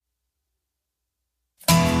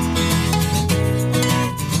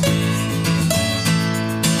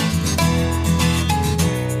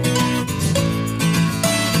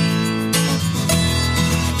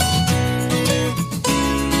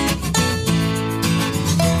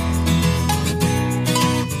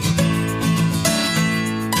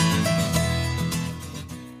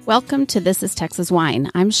Welcome to This is Texas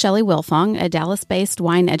Wine. I'm Shelley Wilfong, a Dallas-based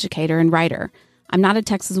wine educator and writer. I'm not a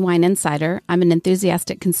Texas wine insider. I'm an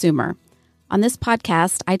enthusiastic consumer. On this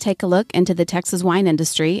podcast, I take a look into the Texas wine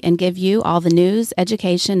industry and give you all the news,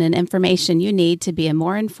 education, and information you need to be a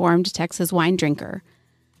more informed Texas wine drinker.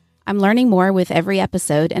 I'm learning more with every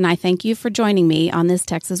episode, and I thank you for joining me on this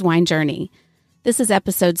Texas wine journey. This is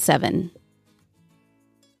episode 7.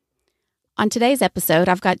 On today's episode,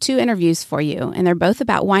 I've got 2 interviews for you, and they're both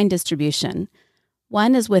about wine distribution.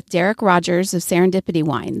 One is with Derek Rogers of Serendipity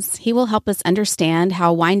Wines. He will help us understand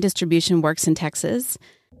how wine distribution works in Texas.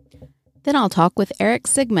 Then I'll talk with Eric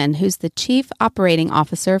Sigmund, who's the Chief Operating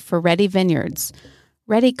Officer for Ready Vineyards.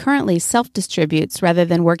 Ready currently self-distributes rather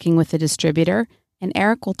than working with a distributor, and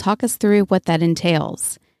Eric will talk us through what that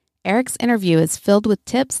entails. Eric's interview is filled with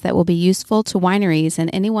tips that will be useful to wineries and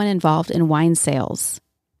anyone involved in wine sales.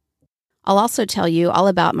 I'll also tell you all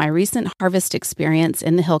about my recent harvest experience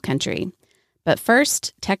in the Hill Country. But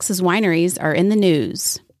first, Texas wineries are in the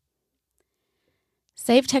news.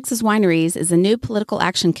 Save Texas Wineries is a new political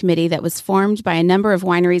action committee that was formed by a number of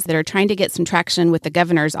wineries that are trying to get some traction with the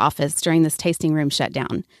governor's office during this tasting room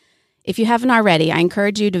shutdown. If you haven't already, I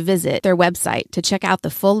encourage you to visit their website to check out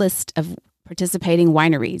the full list of participating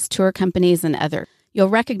wineries, tour companies, and others. You'll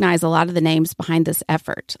recognize a lot of the names behind this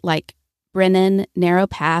effort, like Brennan, Narrow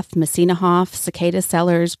Path, Messina Hoff, Cicada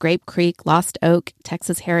Cellars, Grape Creek, Lost Oak,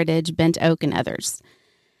 Texas Heritage, Bent Oak, and others.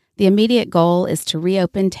 The immediate goal is to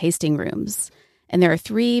reopen tasting rooms, and there are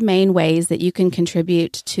 3 main ways that you can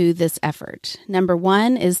contribute to this effort. Number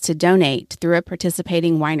 1 is to donate through a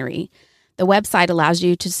participating winery. The website allows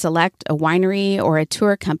you to select a winery or a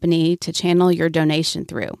tour company to channel your donation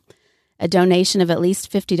through. A donation of at least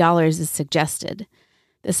 $50 is suggested.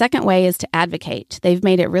 The second way is to advocate. They've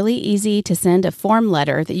made it really easy to send a form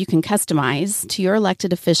letter that you can customize to your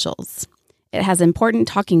elected officials. It has important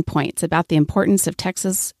talking points about the importance of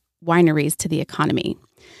Texas wineries to the economy.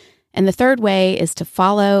 And the third way is to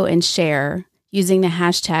follow and share using the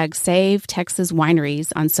hashtag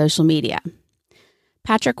 #SaveTexasWineries on social media.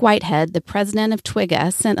 Patrick Whitehead, the president of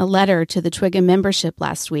TWIGA, sent a letter to the TWIGA membership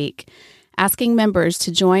last week asking members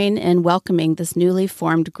to join in welcoming this newly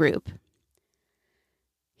formed group.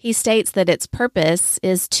 He states that its purpose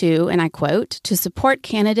is to, and I quote, to support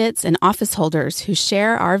candidates and office holders who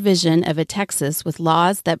share our vision of a Texas with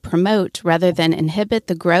laws that promote rather than inhibit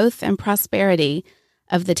the growth and prosperity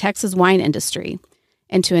of the Texas wine industry,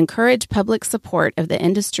 and to encourage public support of the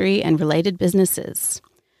industry and related businesses.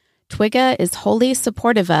 TWIGA is wholly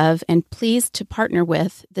supportive of and pleased to partner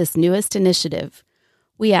with this newest initiative.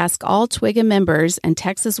 We ask all TWIGA members and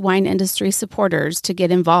Texas wine industry supporters to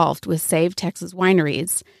get involved with Save Texas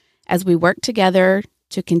Wineries as we work together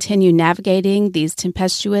to continue navigating these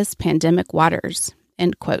tempestuous pandemic waters,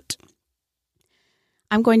 end quote.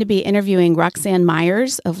 I'm going to be interviewing Roxanne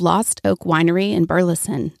Myers of Lost Oak Winery in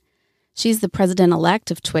Burleson. She's the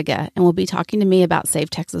president-elect of TWIGA and will be talking to me about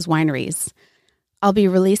Save Texas Wineries. I'll be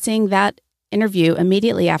releasing that interview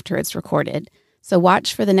immediately after it's recorded, so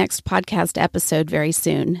watch for the next podcast episode very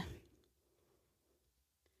soon.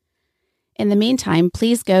 In the meantime,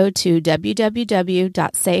 please go to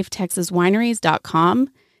www.savetexaswineries.com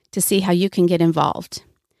to see how you can get involved.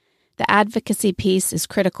 The advocacy piece is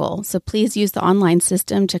critical, so please use the online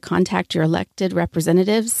system to contact your elected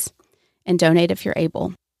representatives and donate if you're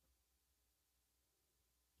able.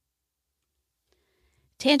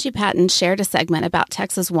 Tangi Patton shared a segment about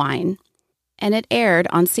Texas wine, and it aired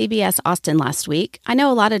on CBS Austin last week. I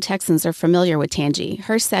know a lot of Texans are familiar with Tangi.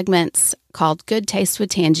 Her segments, called Good Taste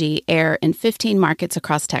with Tangi, air in 15 markets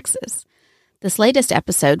across Texas. This latest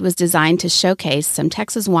episode was designed to showcase some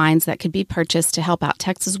Texas wines that could be purchased to help out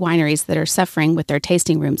Texas wineries that are suffering with their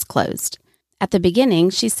tasting rooms closed. At the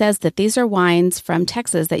beginning, she says that these are wines from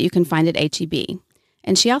Texas that you can find at H-E-B.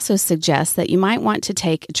 And she also suggests that you might want to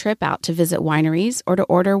take a trip out to visit wineries or to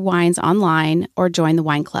order wines online or join the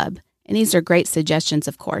wine club. And these are great suggestions,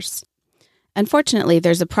 of course. Unfortunately,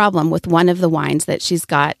 there's a problem with one of the wines that she's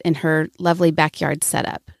got in her lovely backyard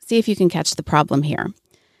setup. See if you can catch the problem here.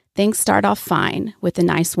 Things start off fine with a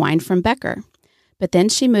nice wine from Becker, but then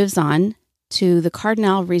she moves on to the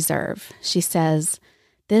Cardinal Reserve. She says,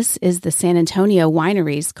 "This is the San Antonio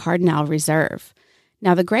Winery's Cardinal Reserve."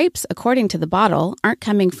 Now, the grapes, according to the bottle, aren't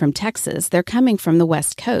coming from Texas. They're coming from the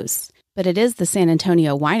West Coast, but it is the San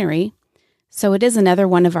Antonio Winery, so it is another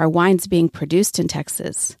one of our wines being produced in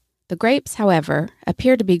Texas. The grapes, however,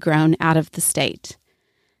 appear to be grown out of the state.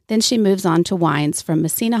 Then she moves on to wines from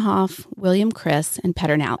Messina Hoff, William Chris, and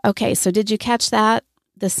Pedernal. Okay, so did you catch that?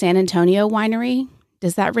 The San Antonio Winery?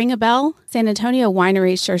 Does that ring a bell? San Antonio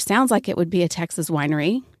Winery sure sounds like it would be a Texas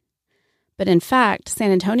winery. But in fact, San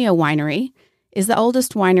Antonio Winery is the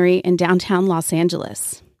oldest winery in downtown Los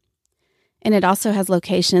Angeles. And it also has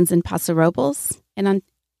locations in Paso Robles and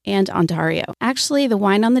Ontario. Actually, the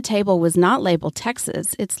wine on the table was not labeled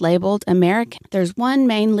Texas. It's labeled American. There's one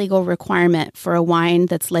main legal requirement for a wine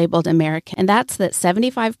that's labeled American, and that's that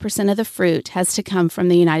 75% of the fruit has to come from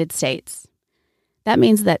the United States. That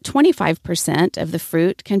means that 25% of the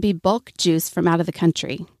fruit can be bulk juice from out of the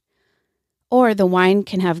country. Or the wine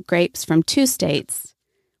can have grapes from 2 states,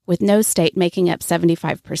 with no state making up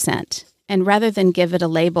 75%. And rather than give it a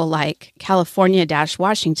label like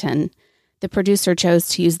California-Washington, the producer chose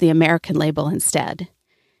to use the American label instead.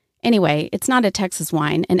 Anyway, it's not a Texas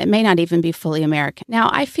wine, and it may not even be fully American. Now,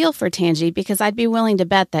 I feel for Tangi because I'd be willing to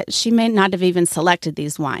bet that she may not have even selected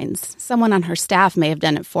these wines. Someone on her staff may have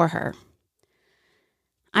done it for her.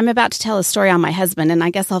 I'm about to tell a story on my husband, and I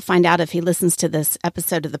guess I'll find out if he listens to this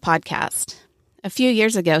episode of the podcast. A few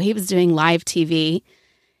years ago, he was doing live TV.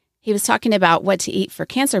 He was talking about what to eat for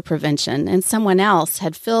cancer prevention, and someone else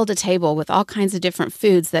had filled a table with all kinds of different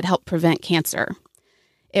foods that help prevent cancer.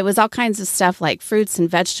 It was all kinds of stuff like fruits and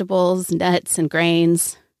vegetables, nuts and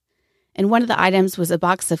grains. And one of the items was a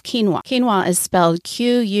box of quinoa. Quinoa is spelled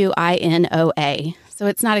Quinoa, so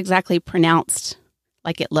it's not exactly pronounced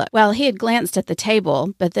like it looked. Well, he had glanced at the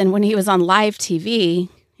table, but then when he was on live TV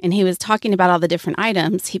and he was talking about all the different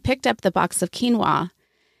items, he picked up the box of quinoa.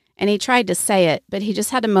 And he tried to say it, but he just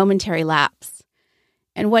had a momentary lapse.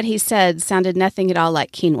 And what he said sounded nothing at all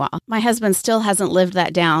like quinoa. My husband still hasn't lived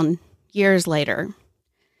that down years later.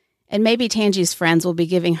 And maybe Tangi's friends will be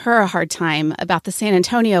giving her a hard time about the San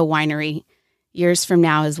Antonio Winery years from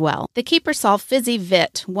now as well. The Kiepersol Fizzy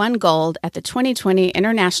Wit won gold at the 2020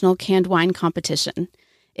 International Canned Wine Competition.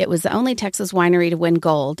 It was the only Texas winery to win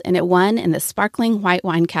gold, and it won in the sparkling white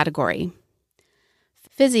wine category.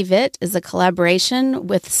 Fizzy Wit is a collaboration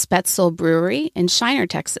with Spätzle Brewery in Shiner,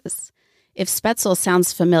 Texas. If Spätzle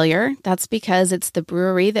sounds familiar, that's because it's the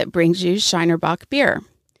brewery that brings you Shiner Bock beer.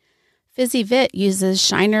 Fizzy Wit uses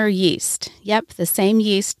Shiner yeast. Yep, the same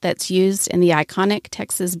yeast that's used in the iconic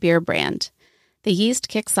Texas beer brand. The yeast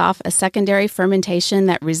kicks off a secondary fermentation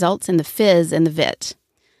that results in the fizz in the wit.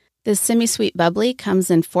 This semi-sweet bubbly comes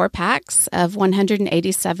in 4 packs of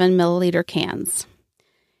 187 milliliter cans.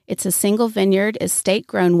 It's a single vineyard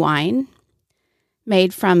estate-grown wine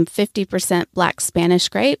made from 50% black Spanish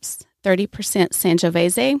grapes, 30%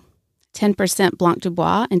 Sangiovese, 10% Blanc du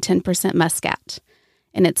Bois, and 10% Muscat.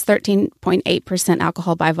 And it's 13.8%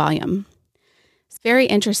 alcohol by volume. It's very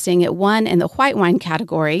interesting. It won in the white wine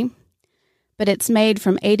category, but it's made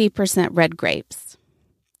from 80% red grapes.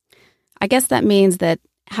 I guess that means that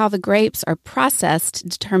how the grapes are processed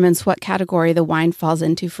determines what category the wine falls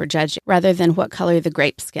into for judging, rather than what color the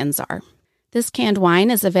grape skins are. This canned wine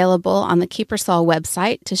is available on the Kiepersol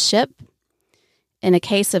website to ship in a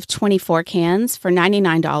case of 24 cans for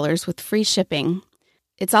 $99 with free shipping.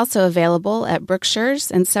 It's also available at Brookshire's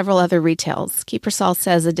and several other retails. Kiepersol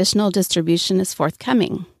says additional distribution is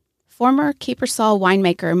forthcoming. Former Kiepersol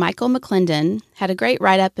winemaker Michael McClendon had a great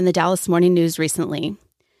write-up in the Dallas Morning News recently.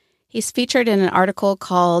 He's featured in an article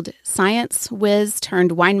called Science Whiz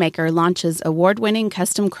Turned Winemaker Launches Award-Winning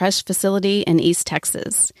Custom Crush Facility in East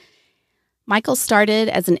Texas. Michael started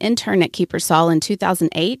as an intern at Kiepersol in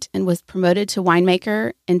 2008 and was promoted to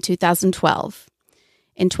winemaker in 2012.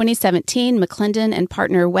 In 2017, McClendon and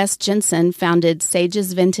partner Wes Jensen founded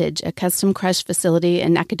Sage's Vintage, a custom crush facility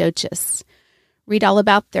in Nacogdoches. Read all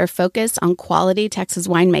about their focus on quality Texas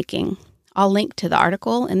winemaking. I'll link to the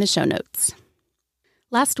article in the show notes.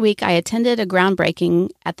 Last week, I attended a groundbreaking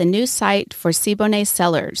at the new site for Siboney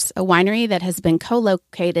Cellars, a winery that has been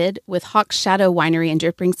co-located with Hawk's Shadow Winery in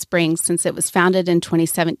Dripping Springs since it was founded in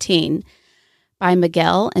 2017 by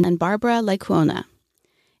Miguel and Barbara Lecuona.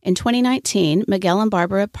 In 2019, Miguel and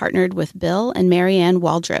Barbara partnered with Bill and Marianne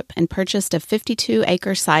Waldrop and purchased a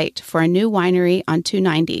 52-acre site for a new winery on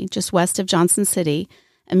 290, just west of Johnson City,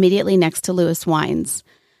 immediately next to Lewis Wines.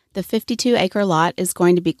 The 52-acre lot is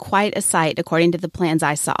going to be quite a site, according to the plans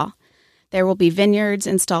I saw. There will be vineyards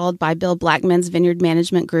installed by Bill Blackman's Vineyard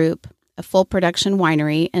Management Group, a full production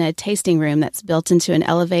winery, and a tasting room that's built into an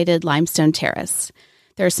elevated limestone terrace.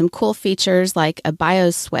 There are some cool features like a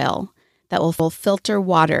bioswale that will filter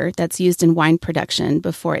water that's used in wine production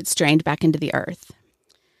before it's drained back into the earth.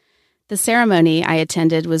 The ceremony I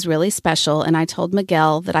attended was really special, and I told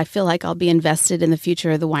Miguel that I feel like I'll be invested in the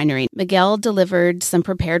future of the winery. Miguel delivered some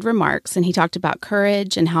prepared remarks, and he talked about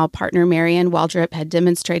courage and how partner Marianne Waldrop had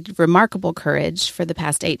demonstrated remarkable courage for the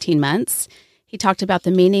past 18 months. He talked about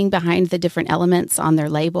the meaning behind the different elements on their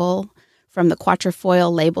label, from the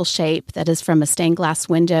quatrefoil label shape that is from a stained glass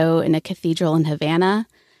window in a cathedral in Havana,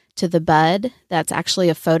 to the bud. That's actually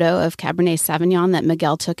a photo of Cabernet Sauvignon that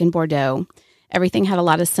Miguel took in Bordeaux. Everything had a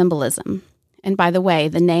lot of symbolism. And by the way,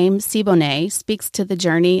 the name Siboney speaks to the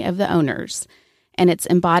journey of the owners, and it's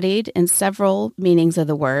embodied in several meanings of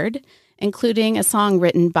the word, including a song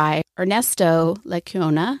written by Ernesto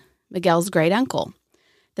Lecuona, Miguel's great uncle.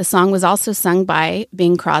 The song was also sung by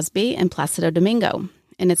Bing Crosby and Placido Domingo,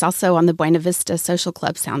 and it's also on the Buena Vista Social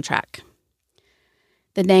Club soundtrack.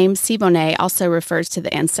 The name Siboney also refers to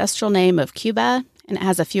the ancestral name of Cuba, and it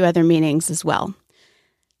has a few other meanings as well.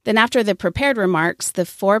 Then after the prepared remarks, the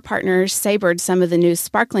four partners savored some of the new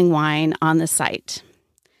sparkling wine on the site.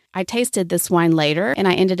 I tasted this wine later, and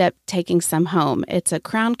I ended up taking some home. It's a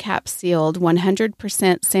crown cap sealed 100%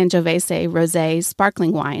 Sangiovese Rosé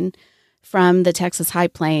sparkling wine from the Texas High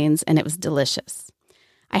Plains, and it was delicious.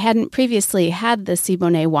 I hadn't previously had the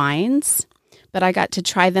Siboney wines, but I got to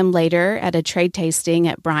try them later at a trade tasting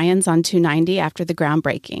at Brian's on 290 after the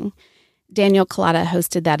groundbreaking. Daniel Collada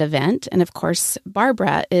hosted that event, and of course,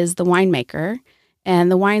 Barbara is the winemaker, and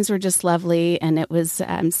the wines were just lovely, and it was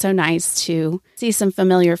so nice to see some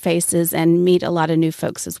familiar faces and meet a lot of new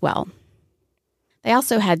folks as well. They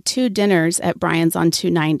also had 2 dinners at Brian's on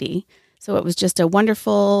 290, so it was just a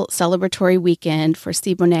wonderful celebratory weekend for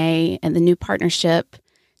Siboney and the new partnership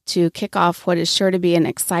to kick off what is sure to be an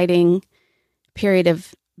exciting period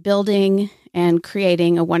of building and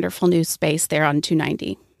creating a wonderful new space there on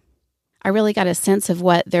 290. I really got a sense of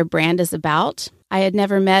what their brand is about. I had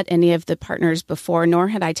never met any of the partners before, nor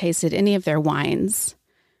had I tasted any of their wines.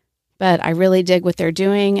 But I really dig what they're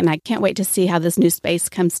doing, and I can't wait to see how this new space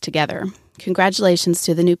comes together. Congratulations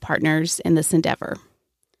to the new partners in this endeavor.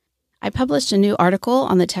 I published a new article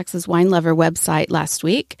on the Texas Wine Lover website last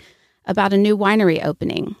week about a new winery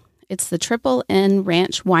opening. It's the Triple N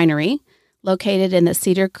Ranch Winery, located in the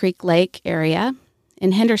Cedar Creek Lake area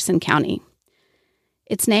in Henderson County.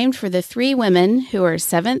 It's named for the 3 women who are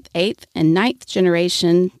 7th, 8th, and 9th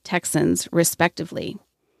generation Texans, respectively.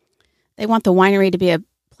 They want the winery to be a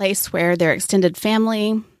place where their extended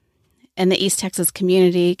family and the East Texas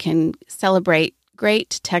community can celebrate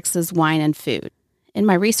great Texas wine and food. In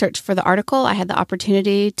my research for the article, I had the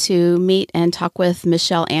opportunity to meet and talk with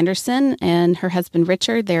Michelle Anderson and her husband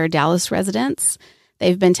Richard. They're Dallas residents.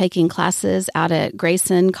 They've been taking classes out at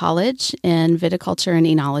Grayson College in viticulture and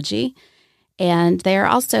enology. And they are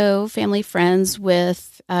also family friends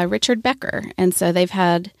with Richard Becker. And so they've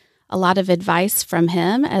had a lot of advice from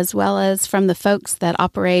him, as well as from the folks that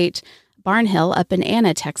operate Barnhill up in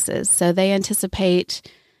Anna, Texas. So they anticipate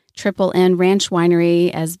Triple N Ranch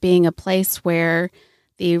Winery as being a place where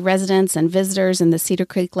the residents and visitors in the Cedar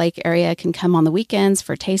Creek Lake area can come on the weekends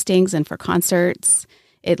for tastings and for concerts.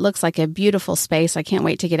 It looks like a beautiful space. I can't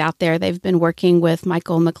wait to get out there. They've been working with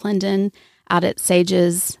Michael McClendon out at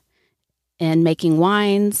Sages and making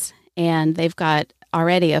wines, and they've got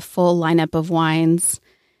already a full lineup of wines.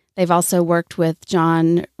 They've also worked with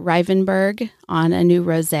John Rivenberg on a new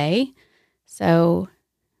rosé. So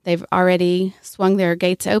they've already swung their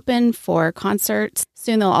gates open for concerts.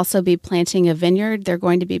 Soon they'll also be planting a vineyard. They're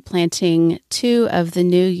going to be planting 2 of the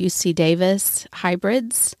new UC Davis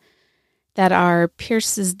hybrids that are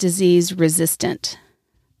Pierce's disease resistant.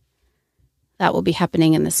 That will be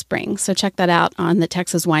happening in the spring. So check that out on the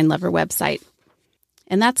Texas Wine Lover website.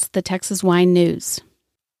 And that's the Texas Wine News.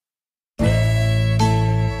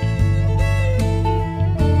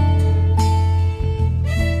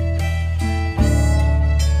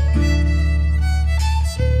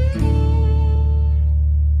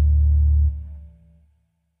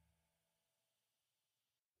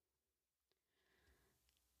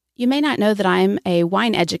 You may not know that I'm a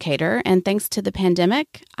wine educator, and thanks to the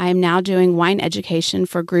pandemic, I am now doing wine education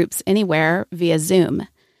for groups anywhere via Zoom.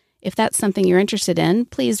 If that's something you're interested in,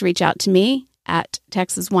 please reach out to me at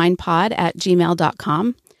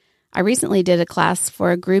texaswinepod@gmail.com. I recently did a class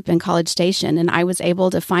for a group in College Station, and I was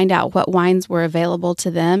able to find out what wines were available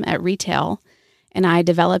to them at retail. And I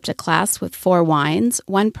developed a class with 4 wines.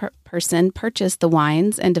 One person purchased the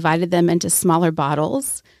wines and divided them into smaller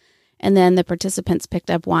bottles. And then the participants picked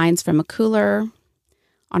up wines from a cooler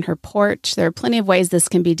on her porch. There are plenty of ways this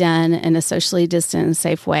can be done in a socially distant and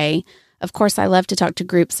safe way. Of course, I love to talk to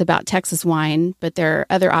groups about Texas wine, but there are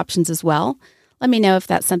other options as well. Let me know if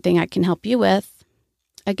that's something I can help you with.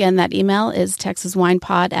 Again, that email is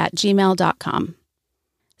texaswinepod@gmail.com.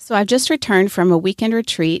 So I've just returned from a weekend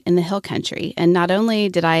retreat in the Hill Country, and not only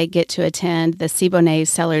did I get to attend the Siboney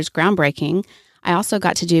Cellars groundbreaking, I also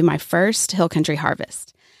got to do my first Hill Country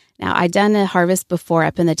harvest. Now, I'd done a harvest before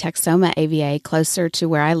up in the Texoma AVA closer to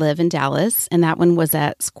where I live in Dallas, and that one was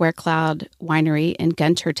at Square Cloud Winery in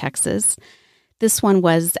Gunter, Texas. This one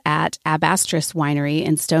was at Abastris Winery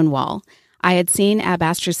in Stonewall. I had seen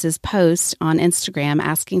Abastris's post on Instagram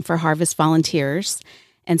asking for harvest volunteers,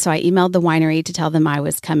 and so I emailed the winery to tell them I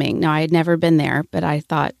was coming. Now, I had never been there, but I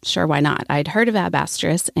thought, sure, why not? I'd heard of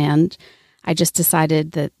Abastris, and I just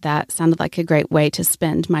decided that that sounded like a great way to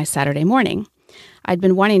spend my Saturday morning. I'd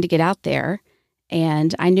been wanting to get out there,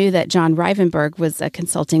 and I knew that John Rivenberg was a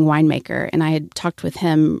consulting winemaker, and I had talked with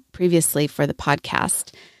him previously for the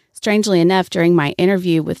podcast. Strangely enough, during my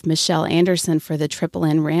interview with Michelle Anderson for the Triple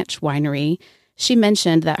N Ranch Winery, she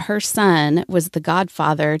mentioned that her son was the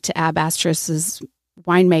godfather to Abastris's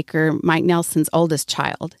winemaker, Mike Nelson's oldest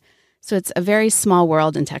child. So it's a very small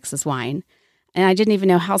world in Texas wine. And I didn't even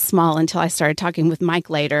know how small until I started talking with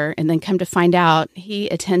Mike later, and then come to find out he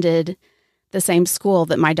attended the same school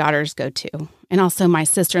that my daughters go to. And also my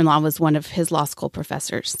sister-in-law was one of his law school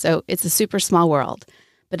professors. So it's a super small world,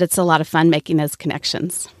 but it's a lot of fun making those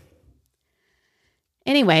connections.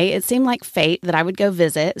 Anyway, it seemed like fate that I would go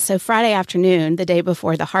visit, so Friday afternoon, the day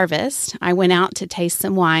before the harvest, I went out to taste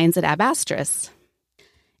some wines at Abastris.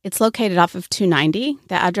 It's located off of 290.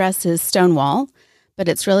 The address is Stonewall, but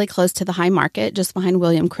it's really close to the High Market, just behind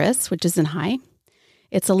William Chris, which is in High.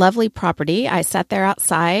 It's a lovely property. I sat there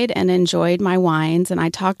outside and enjoyed my wines, and I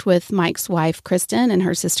talked with Mike's wife, Kristen, and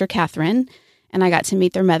her sister, Catherine, and I got to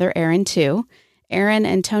meet their mother, Erin, too. Erin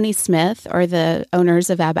and Tony Smith are the owners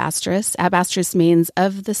of Abastris. Abastris means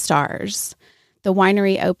of the stars. The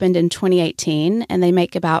winery opened in 2018, and they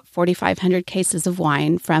make about 4,500 cases of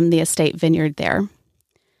wine from the estate vineyard there,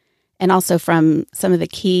 and also from some of the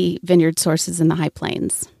key vineyard sources in the High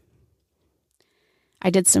Plains. I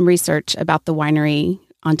did some research about the winery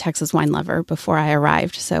on Texas Wine Lover before I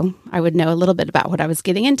arrived, so I would know a little bit about what I was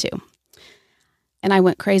getting into. And I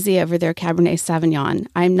went crazy over their Cabernet Sauvignon.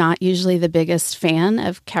 I'm not usually the biggest fan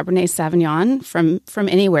of Cabernet Sauvignon from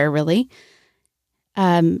anywhere, really.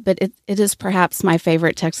 But it is perhaps my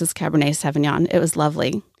favorite Texas Cabernet Sauvignon. It was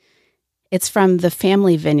lovely. It's from the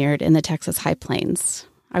family vineyard in the Texas High Plains.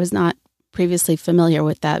 I was not previously familiar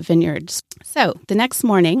with that vineyard. So the next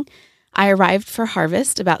morning, I arrived for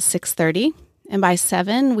harvest about 6:30, and by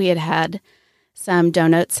 7, we had some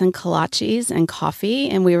donuts and kolaches and coffee,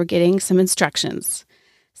 and we were getting some instructions.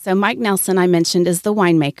 So Mike Nelson, I mentioned, is the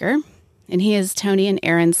winemaker, and he is Tony and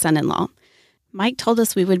Erin's son-in-law. Mike told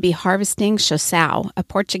us we would be harvesting Choiseul, a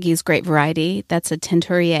Portuguese grape variety that's a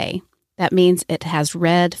Teinturier. That means it has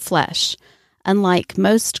red flesh. Unlike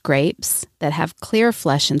most grapes that have clear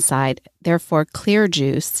flesh inside, therefore clear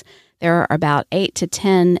juice, there are about 8 to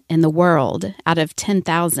 10 in the world out of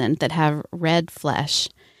 10,000 that have red flesh.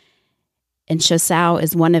 And Choiseul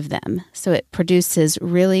is one of them, so it produces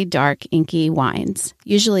really dark, inky wines.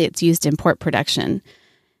 Usually it's used in port production,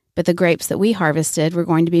 but the grapes that we harvested were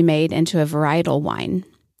going to be made into a varietal wine.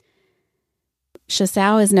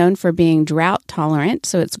 Choiseul is known for being drought tolerant,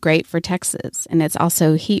 so it's great for Texas, and it's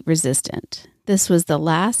also heat resistant. This was the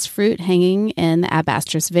last fruit hanging in the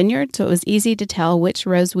Abastris vineyard, so it was easy to tell which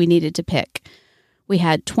rows we needed to pick. We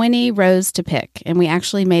had 20 rows to pick, and we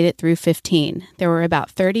actually made it through 15. There were about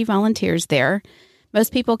 30 volunteers there.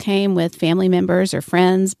 Most people came with family members or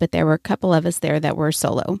friends, but there were a couple of us there that were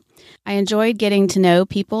solo. I enjoyed getting to know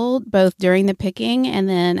people both during the picking and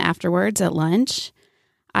then afterwards at lunch.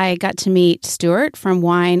 I got to meet Stuart from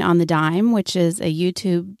Wine on the Dime, which is a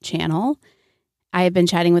YouTube channel. I had been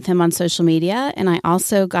chatting with him on social media, and I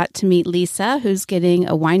also got to meet Lisa, who's getting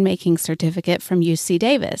a winemaking certificate from UC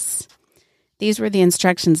Davis. These were the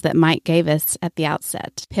instructions that Mike gave us at the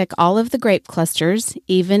outset. Pick all of the grape clusters,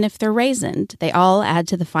 even if they're raisined. They all add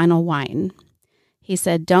to the final wine. He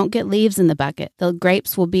said, don't get leaves in the bucket. The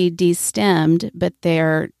grapes will be destemmed, but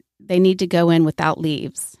they need to go in without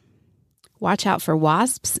leaves. Watch out for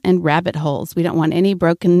wasps and rabbit holes. We don't want any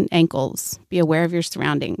broken ankles. Be aware of your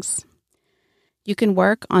surroundings. You can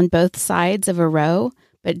work on both sides of a row,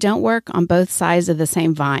 but don't work on both sides of the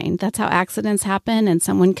same vine. That's how accidents happen and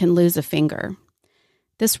someone can lose a finger.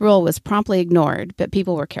 This rule was promptly ignored, but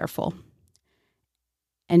people were careful.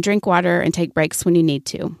 And drink water and take breaks when you need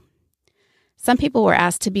to. Some people were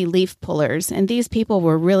asked to be leaf pullers, and these people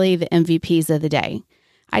were really the MVPs of the day.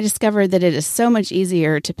 I discovered that it is so much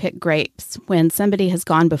easier to pick grapes when somebody has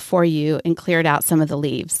gone before you and cleared out some of the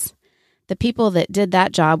leaves. The people that did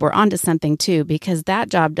that job were onto something too, because that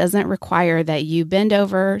job doesn't require that you bend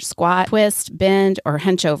over, squat, twist, bend, or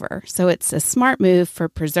hunch over. So it's a smart move for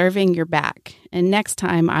preserving your back. And next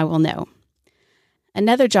time I will know.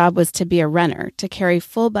 Another job was to be a runner, to carry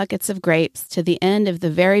full buckets of grapes to the end of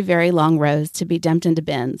the very, very long rows to be dumped into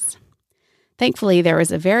bins. Thankfully, there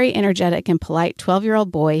was a very energetic and polite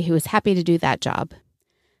 12-year-old boy who was happy to do that job.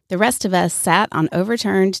 The rest of us sat on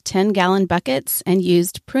overturned 10-gallon buckets and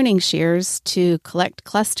used pruning shears to collect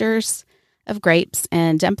clusters of grapes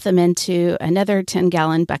and dump them into another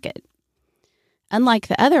 10-gallon bucket. Unlike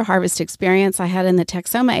the other harvest experience I had in the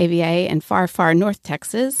Texoma AVA in far, far north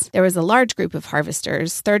Texas, there was a large group of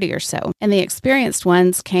harvesters, 30 or so, and the experienced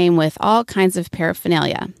ones came with all kinds of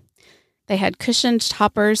paraphernalia. They had cushioned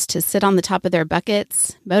toppers to sit on the top of their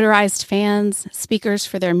buckets, motorized fans, speakers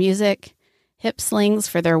for their music, hip slings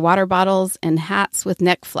for their water bottles, and hats with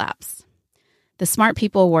neck flaps. The smart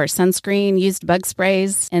people wore sunscreen, used bug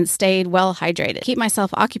sprays, and stayed well hydrated. To keep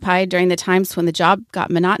myself occupied during the times when the job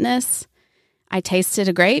got monotonous, I tasted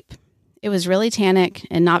a grape. It was really tannic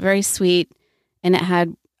and not very sweet, and it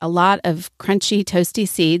had a lot of crunchy, toasty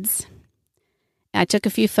seeds. I took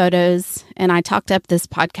a few photos, and I talked up this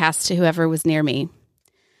podcast to whoever was near me.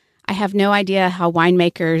 I have no idea how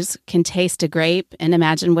winemakers can taste a grape and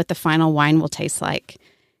imagine what the final wine will taste like.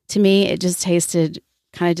 To me, it just tasted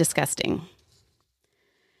kind of disgusting.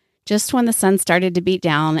 Just when the sun started to beat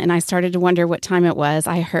down and I started to wonder what time it was,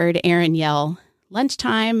 I heard Aaron yell,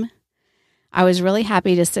 "Lunchtime!" I was really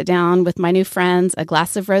happy to sit down with my new friends, a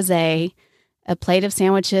glass of rosé, a plate of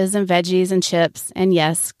sandwiches and veggies and chips, and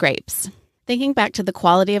yes, grapes. Thinking back to the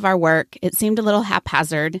quality of our work, it seemed a little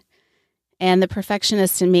haphazard, and the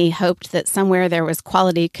perfectionist in me hoped that somewhere there was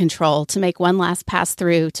quality control to make one last pass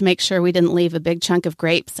through to make sure we didn't leave a big chunk of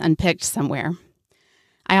grapes unpicked somewhere.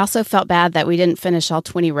 I also felt bad that we didn't finish all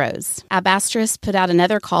 20 rows. Ab Asterisk put out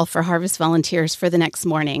another call for harvest volunteers for the next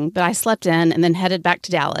morning, but I slept in and then headed back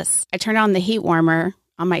to Dallas. I turned on the heat warmer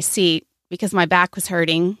on my seat because my back was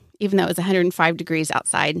hurting, even though it was 105 degrees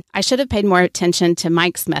outside. I should have paid more attention to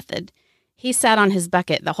Mike's method. He sat on his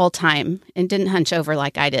bucket the whole time and didn't hunch over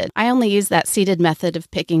like I did. I only used that seated method of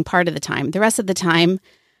picking part of the time. The rest of the time,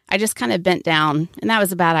 I just kind of bent down, and that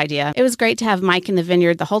was a bad idea. It was great to have Mike in the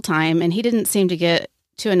vineyard the whole time, and he didn't seem to get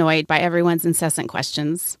too annoyed by everyone's incessant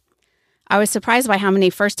questions. I was surprised by how many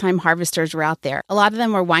first-time harvesters were out there. A lot of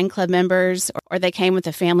them were wine club members, or they came with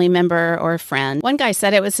a family member or a friend. One guy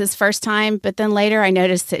said it was his first time, but then later I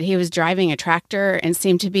noticed that he was driving a tractor and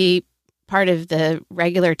seemed to be part of the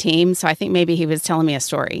regular team, so I think maybe he was telling me a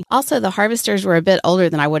story. Also, the harvesters were a bit older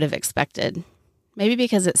than I would have expected, maybe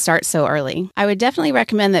because it starts so early. I would definitely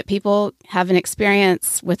recommend that people have an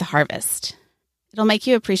experience with a harvest. It'll make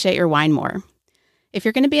you appreciate your wine more. If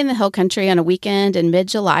you're going to be in the Hill Country on a weekend in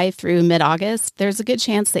mid-July through mid-August, there's a good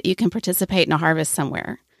chance that you can participate in a harvest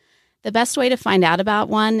somewhere. The best way to find out about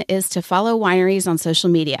one is to follow wineries on social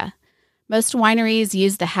media. Most wineries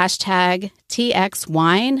use the hashtag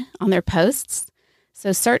TXWine on their posts,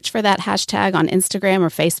 so search for that hashtag on Instagram or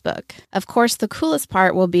Facebook. Of course, the coolest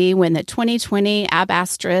part will be when the 2020 Ab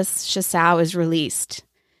Asterisk Chasseau is released.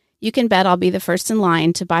 You can bet I'll be the first in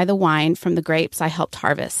line to buy the wine from the grapes I helped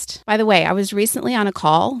harvest. By the way, I was recently on a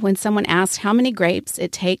call when someone asked how many grapes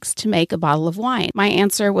it takes to make a bottle of wine. My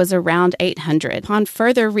answer was around 800. Upon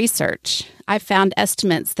further research, I found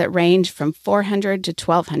estimates that range from 400 to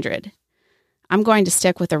 1,200. I'm going to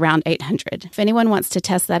stick with around 800. If anyone wants to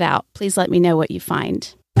test that out, please let me know what you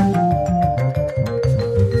find.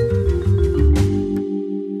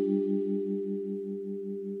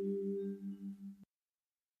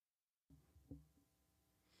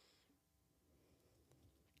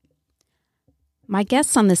 My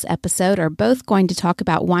guests on this episode are both going to talk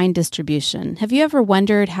about wine distribution. Have you ever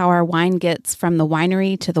wondered how our wine gets from the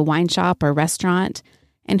winery to the wine shop or restaurant?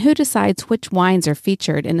 And who decides which wines are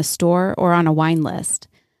featured in a store or on a wine list?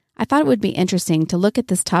 I thought it would be interesting to look at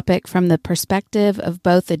this topic from the perspective of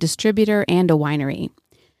both a distributor and a winery.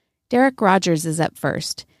 Derek Rogers is up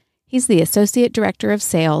first. He's the Associate Director of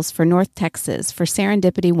Sales for North Texas for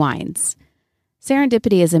Serendipity Wines.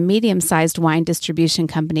 Serendipity is a medium-sized wine distribution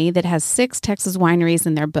company that has 6 Texas wineries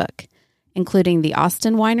in their book, including the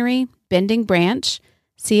Austin Winery, Bending Branch,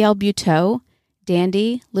 C.L. Buteau,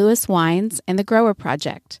 Dandy, Lewis Wines, and the Grower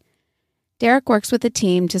Project. Derek works with a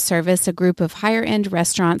team to service a group of higher-end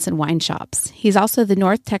restaurants and wine shops. He's also the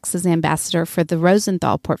North Texas ambassador for the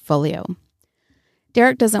Rosenthal portfolio.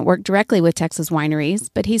 Derek doesn't work directly with Texas wineries,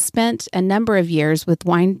 but he's spent a number of years with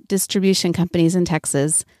wine distribution companies in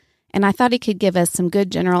Texas, and I thought he could give us some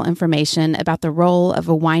good general information about the role of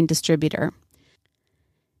a wine distributor.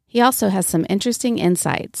 He also has some interesting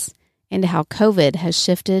insights into how COVID has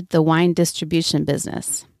shifted the wine distribution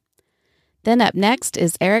business. Then up next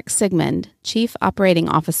is Eric Sigmund, Chief Operating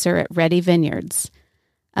Officer at Ready Vineyards.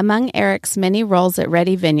 Among Eric's many roles at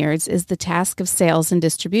Ready Vineyards is the task of sales and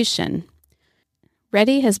distribution.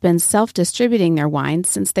 Ready has been self-distributing their wines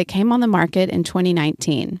since they came on the market in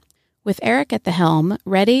 2019. With Eric at the helm,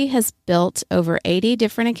 Ready has built over 80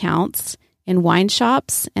 different accounts in wine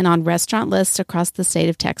shops and on restaurant lists across the state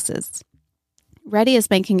of Texas. Ready is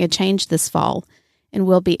making a change this fall and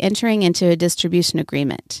will be entering into a distribution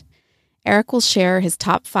agreement. Eric will share his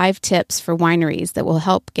top 5 tips for wineries that will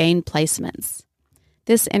help gain placements.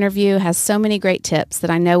 This interview has so many great tips that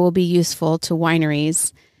I know will be useful to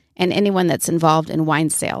wineries and anyone that's involved in wine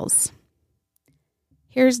sales.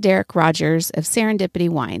 Here's Derek Rogers of Serendipity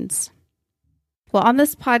Wines. Well, on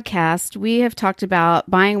this podcast, we have talked about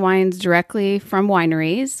buying wines directly from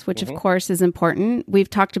wineries, which of course is important. We've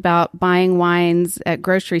talked about buying wines at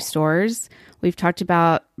grocery stores. We've talked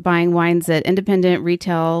about buying wines at independent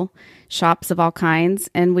retail shops of all kinds.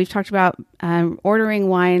 And we've talked about ordering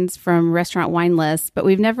wines from restaurant wine lists, but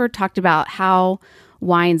we've never talked about how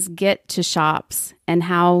wines get to shops and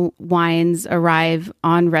how wines arrive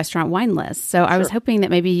on restaurant wine lists. So I was hoping that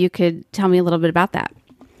maybe you could tell me a little bit about that.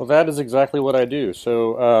 Well, that is exactly what I do.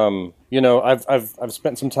 So, I've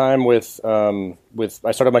spent some time with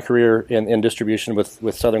I started my career in distribution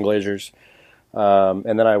with Southern Glazers,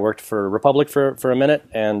 and then I worked for Republic for a minute,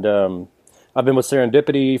 and I've been with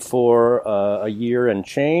Serendipity for a year and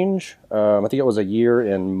change. I think it was a year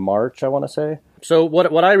in March, I want to say. So,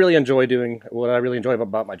 what I really enjoy doing, what I really enjoy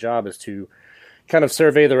about my job is to kind of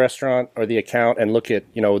survey the restaurant or the account and look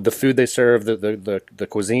at the food they serve, the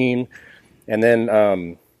cuisine, and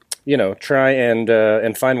then try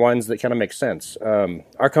and find wines that kind of make sense.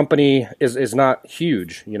 Our company is not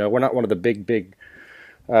huge. We're not one of the big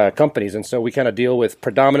companies, and so we kind of deal with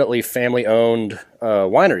predominantly family-owned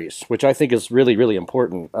wineries, which I think is really, really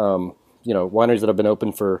important. Wineries that have been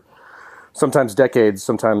open for sometimes decades,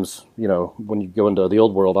 sometimes when you go into the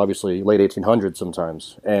old world, obviously late 1800s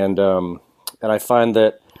sometimes, and I find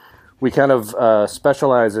that we kind of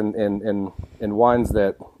specialize in wines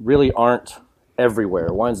that really aren't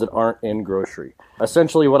everywhere, wines that aren't in grocery.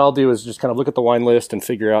 Essentially, what I'll do is just kind of look at the wine list and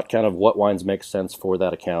figure out kind of what wines make sense for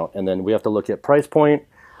that account. And then we have to look at price point.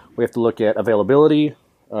 We have to look at availability.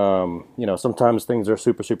 Sometimes things are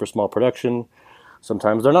super, super small production.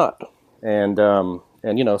 Sometimes they're not. And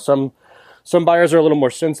some buyers are a little more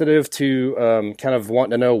sensitive to kind of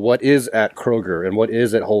wanting to know what is at Kroger and what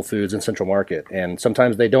is at Whole Foods and Central Market. And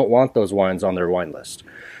sometimes they don't want those wines on their wine list,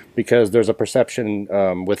 because there's a perception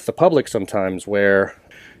with the public sometimes where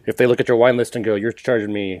if they look at your wine list and go, you're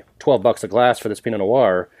charging me $12 a glass for this Pinot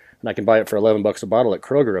Noir, and I can buy it for $11 a bottle at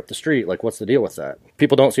Kroger up the street, like what's the deal with that?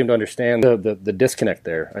 People don't seem to understand the disconnect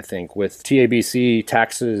there, I think, with TABC,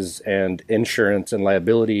 taxes, and insurance and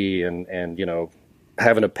liability and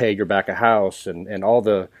having to pay your back a house and all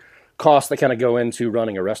the costs that kind of go into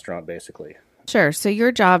running a restaurant, basically. Sure. So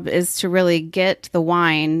your job is to really get the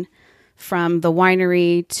wine from the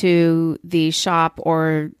winery to the shop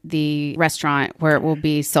or the restaurant where it will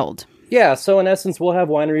be sold. Yeah, so in essence, we'll have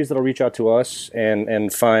wineries that'll reach out to us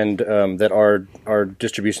and find that our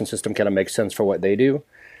distribution system kind of makes sense for what they do,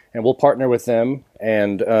 and we'll partner with them,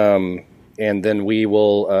 and then we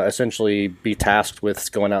will essentially be tasked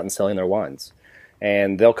with going out and selling their wines,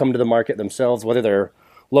 and they'll come to the market themselves, whether they're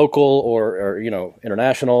local or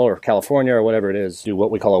international or California or whatever it is, do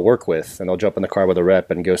what we call a work with, and they'll jump in the car with a rep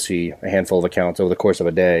and go see a handful of accounts over the course of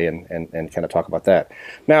a day and kind of talk about that.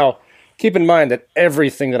 Now, keep in mind that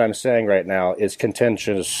everything that I'm saying right now is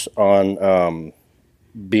contentious on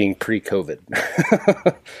being pre-COVID.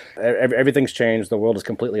 Everything's changed. The world is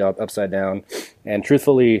completely upside down, and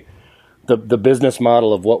truthfully, the business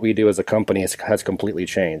model of what we do as a company has completely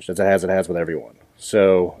changed, as it has with everyone.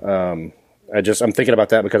 So I'm thinking about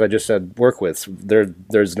that because I just said work with.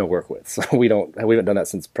 There's no work with. So we haven't done that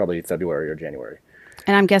since probably February or January.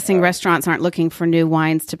 And I'm guessing restaurants aren't looking for new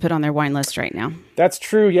wines to put on their wine list right now. That's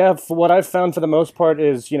true. Yeah. What I've found for the most part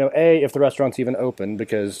is, if the restaurant's even open,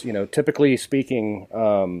 because, typically speaking,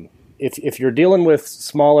 if you're dealing with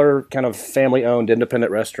smaller kind of family-owned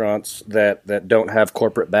independent restaurants that don't have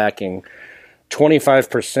corporate backing,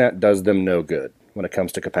 25% does them no good when it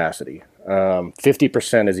comes to capacity.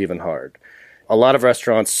 50% is even hard. A lot of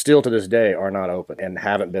restaurants still to this day are not open and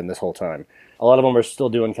haven't been this whole time. A lot of them are still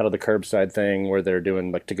doing kind of the curbside thing where they're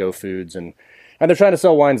doing like to-go foods and they're trying to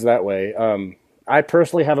sell wines that way. I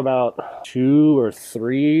personally have about 2 or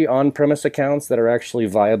 3 on-premise accounts that are actually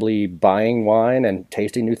viably buying wine and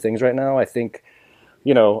tasting new things right now. I think,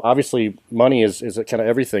 obviously money is kind of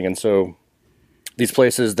everything. And so these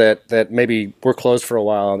places that maybe were closed for a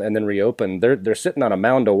while and then reopened, they're sitting on a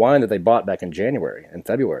mound of wine that they bought back in January and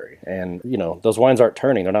February. And, those wines aren't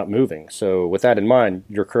turning, they're not moving. So with that in mind,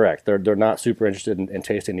 you're correct. They're not super interested in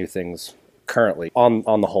tasting new things currently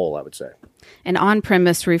on the whole, I would say. And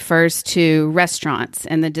on-premise refers to restaurants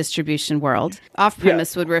in the distribution world.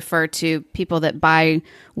 Off-premise would refer to people that buy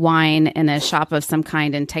wine in a shop of some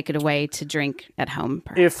kind and take it away to drink at home.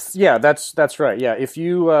 That's right. Yeah, if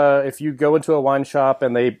you go into a wine shop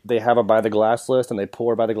and they have a by the glass list and they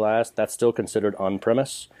pour by the glass, that's still considered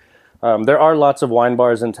on-premise. There are lots of wine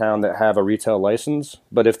bars in town that have a retail license,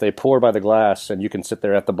 but if they pour by the glass and you can sit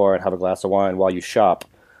there at the bar and have a glass of wine while you shop,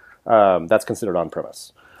 that's considered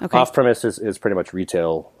on-premise. Okay. Off-premise is pretty much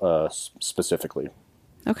retail specifically.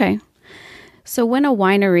 Okay. So when a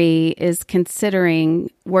winery is considering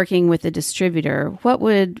working with a distributor, what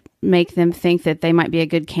would make them think that they might be a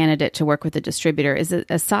good candidate to work with a distributor? Is it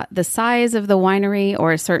the size of the winery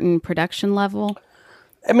or a certain production level?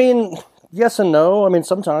 I mean, yes and no. I mean,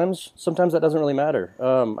 sometimes that doesn't really matter.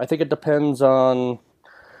 I think it depends on...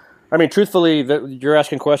 I mean, truthfully, you're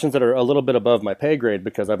asking questions that are a little bit above my pay grade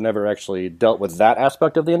because I've never actually dealt with that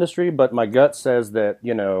aspect of the industry. But my gut says that,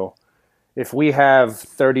 if we have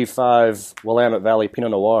 35 Willamette Valley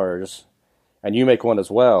Pinot Noirs and you make one as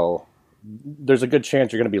well, there's a good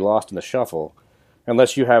chance you're going to be lost in the shuffle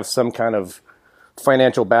unless you have some kind of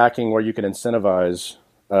financial backing where you can incentivize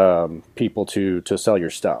people to sell your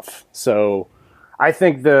stuff. So I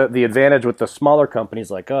think the advantage with the smaller companies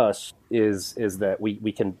like us is that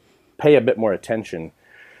we can pay a bit more attention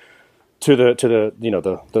to the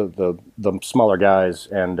smaller guys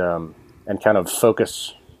and kind of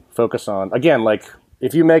focus on, again, like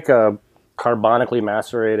if you make a carbonically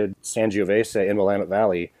macerated Sangiovese in Willamette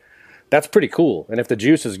Valley, that's pretty cool. And if the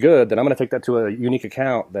juice is good, then I'm going to take that to a unique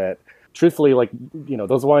account that truthfully,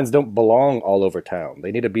 those wines don't belong all over town.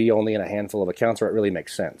 They need to be only in a handful of accounts where it really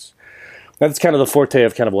makes sense. That's kind of the forte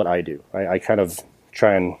of kind of what I do. I kind of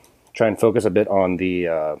try and focus a bit on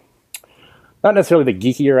the not necessarily the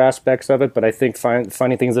geekier aspects of it, but I think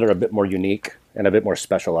finding things that are a bit more unique and a bit more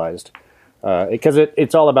specialized. Because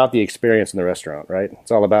it's all about the experience in the restaurant, right?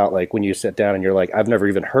 It's all about like when you sit down and you're like, I've never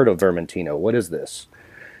even heard of Vermentino. What is this?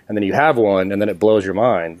 And then you have one, and then it blows your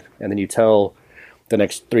mind, and then you tell the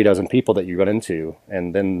next 36 people that you run into,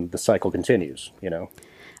 and then the cycle continues.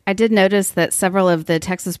 I did notice that several of the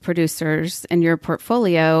Texas producers in your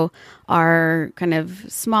portfolio are kind of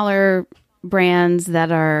smaller brands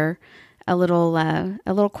that are a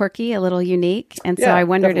little quirky, a little unique. And so I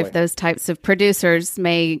wondered if those types of producers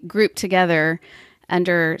may group together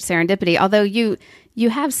under Serendipity. Although you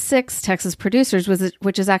have 6 Texas producers,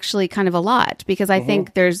 which is actually kind of a lot, because I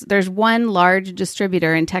think there's one large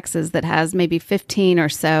distributor in Texas that has maybe 15 or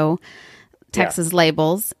so Texas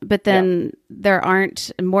labels, but then there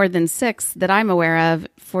aren't more than 6 that I'm aware of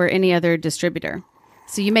for any other distributor.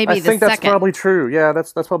 So you may be the second. I think that's probably true. Yeah,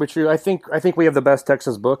 that's probably true. I think we have the best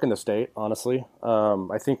Texas book in the state, honestly.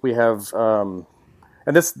 I think we have, and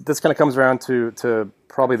this kind of comes around to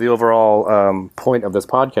probably the overall point of this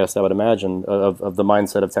podcast, I would imagine, of the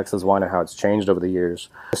mindset of Texas wine and how it's changed over the years.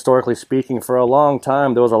 Historically speaking, for a long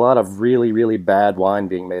time, there was a lot of really, really bad wine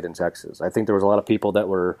being made in Texas. I think there was a lot of people that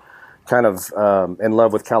were kind of in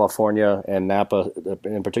love with California and Napa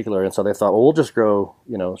in particular, and so they thought, well, we'll just grow,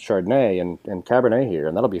 Chardonnay and Cabernet here,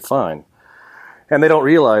 and that'll be fine. And they don't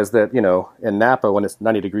realize that, in Napa, when it's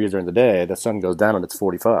 90 degrees during the day, the sun goes down and it's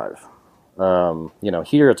 45.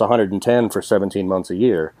 Here it's 110 for 17 months a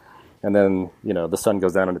year, and then, the sun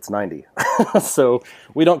goes down and it's 90. So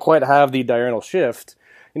we don't quite have the diurnal shift.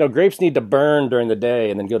 Grapes need to burn during the day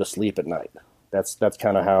and then go to sleep at night. That's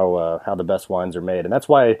kind of how the best wines are made, and that's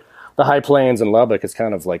why the High Plains and Lubbock is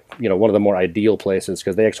kind of like, one of the more ideal places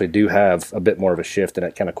because they actually do have a bit more of a shift and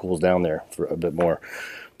it kind of cools down there for a bit more.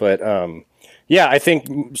 But, I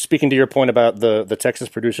think speaking to your point about the Texas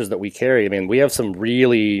producers that we carry, I mean, we have some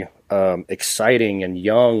really exciting and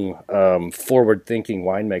young, forward-thinking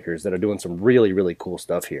winemakers that are doing some really, really cool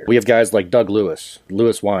stuff here. We have guys like Doug Lewis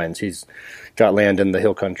Wines. He's got land in the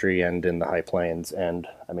Hill Country and in the High Plains. And,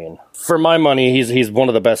 I mean, for my money, he's one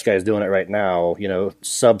of the best guys doing it right now,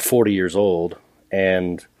 sub 40 years old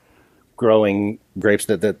and growing grapes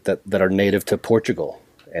that are native to Portugal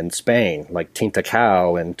and Spain, like Tinta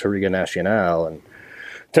Cal and Touriga Nacional, and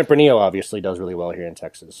Tempranillo obviously does really well here in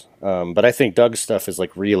Texas. But I think Doug's stuff is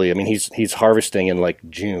like really, I mean, he's harvesting in like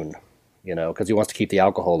June, because he wants to keep the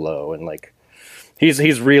alcohol low, and like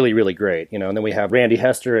he's really, really great, And then we have Randy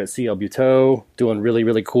Hester at CL Buteau doing really,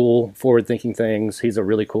 really cool, forward-thinking things. He's a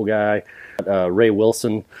really cool guy. Ray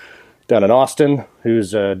Wilson down in Austin,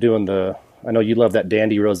 who's doing I know you love that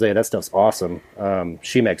Dandy Rosé. That stuff's awesome.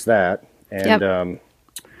 She makes that, and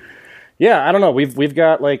yep. I don't know. We've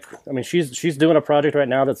got she's doing a project right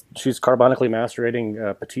now she's carbonically macerating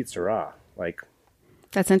Petite Syrah. Like,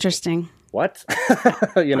 that's interesting. what?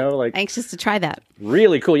 Like Anxious to try that.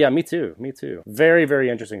 really cool. Yeah, me too. Me too. Very, very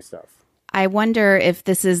interesting stuff. I wonder if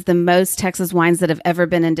this is the most Texas wines that have ever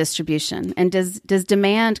been in distribution. And does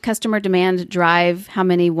customer demand drive how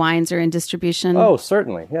many wines are in distribution? Oh,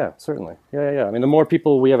 certainly. Yeah, certainly. Yeah. I mean, the more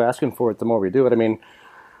people we have asking for it, the more we do it. I mean,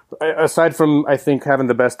 aside from, I think, having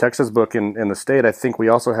the best Texas book in the state, I think we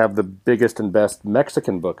also have the biggest and best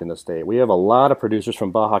Mexican book in the state. We have a lot of producers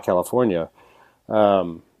from Baja California.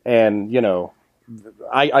 I kind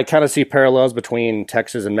of see parallels between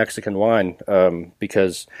Texas and Mexican wine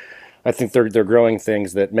because I think they're growing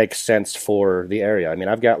things that make sense for the area. I mean,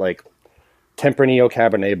 I've got like Tempranillo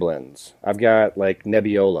Cabernet blends. I've got like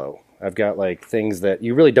Nebbiolo. I've got like things that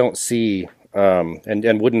you really don't see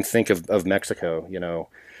and wouldn't think of Mexico,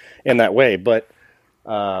 in that way. But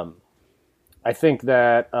I think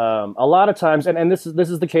that a lot of times, and this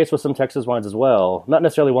is the case with some Texas wines as well, not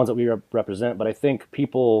necessarily ones that we represent, but I think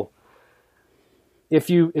people, if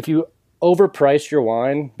you overprice your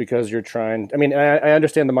wine because you're trying, I mean, I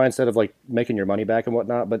understand the mindset of like making your money back and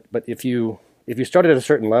whatnot, but if you start at a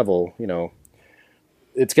certain level,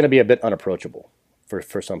 it's going to be a bit unapproachable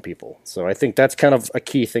for some people. So I think that's kind of a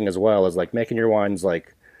key thing as well, is like making your wines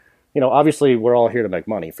like, obviously we're all here to make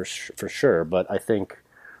money for sure, but I think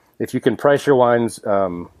if you can price your wines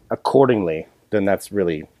accordingly, then that's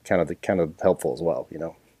really kind of helpful as well,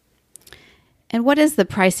 And what is the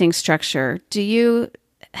pricing structure? Do you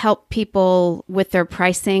help people with their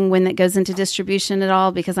pricing when it goes into distribution at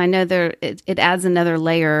all? Because I know it adds another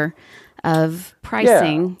layer of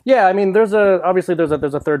pricing. Yeah. I mean, there's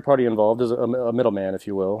a third party involved, there's a middleman, if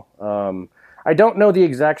you will. I don't know the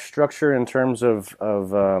exact structure in terms of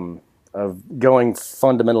going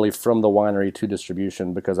fundamentally from the winery to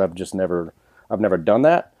distribution, because I've never done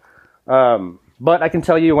that. But I can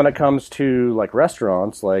tell you, when it comes to like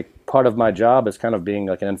restaurants, like part of my job is kind of being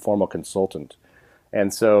like an informal consultant.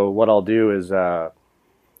 And so what I'll do is go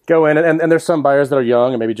in, and there's some buyers that are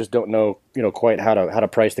young and maybe just don't know, quite how to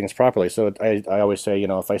price things properly. So I always say,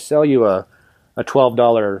 if I sell you a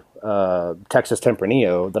 $12 Texas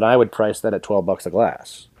Tempranillo, then I would price that at $12 a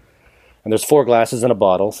glass. And there's 4 glasses in a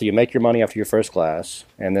bottle, so you make your money after your first glass,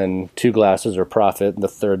 and then 2 glasses are profit, and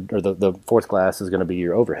the fourth glass is going to be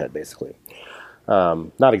your overhead, basically.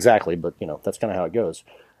 Not exactly, but that's kind of how it goes.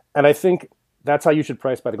 And I think that's how you should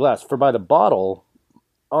price by the glass. For by the bottle,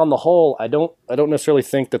 on the whole, I don't necessarily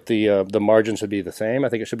think that the margin should be the same. I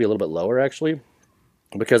think it should be a little bit lower, actually,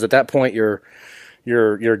 because at that point you're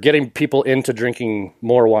getting people into drinking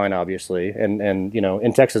more wine, obviously, and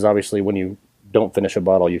in Texas, obviously, when you don't finish a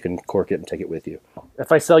bottle, you can cork it and take it with you.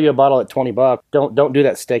 If I sell you a bottle at $20, don't do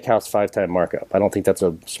that steakhouse 5-time markup. I don't think that's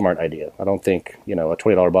a smart idea. I don't think a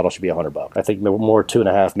 $20 bottle should be $100. I think more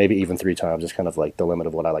 2.5, maybe even 3 times is kind of like the limit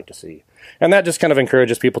of what I like to see. And that just kind of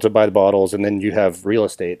encourages people to buy the bottles, and then you have real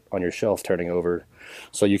estate on your shelf turning over,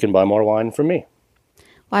 so you can buy more wine from me.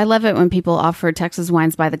 Well, I love it when people offer Texas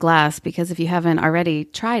wines by the glass, because if you haven't already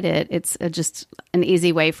tried it, it's just an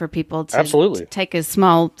easy way for people to take a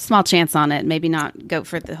small chance on it, maybe not go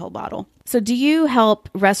for the whole bottle. So do you help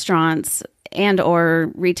restaurants and or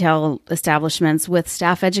retail establishments with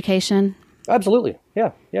staff education? Absolutely.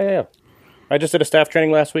 Yeah. I just did a staff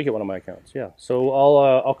training last week at one of my accounts. Yeah. So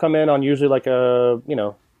I'll come in on usually like a,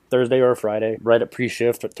 Thursday or a Friday, right at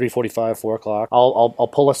pre-shift at 3:45, 4 o'clock. I'll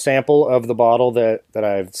pull a sample of the bottle that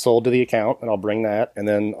I've sold to the account, and I'll bring that, and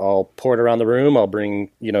then I'll pour it around the room. I'll bring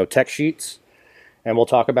tech sheets, and we'll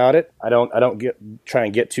talk about it. I don't try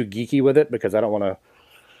and get too geeky with it, because I want to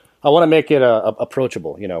make it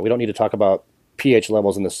approachable. We don't need to talk about pH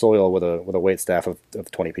levels in the soil with a wait staff of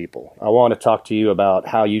 20 people. I want to talk to you about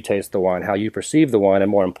how you taste the wine, how you perceive the wine,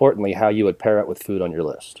 and more importantly, how you would pair it with food on your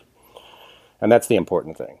list. And that's the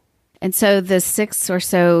important thing. And so the 6 or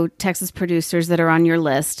so Texas producers that are on your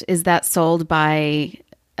list, is that sold by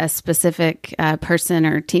a specific person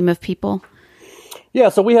or team of people? Yeah,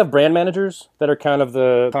 so we have brand managers that are kind of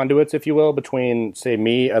the conduits, if you will, between, say,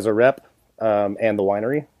 me as a rep and the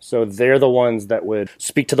winery. So they're the ones that would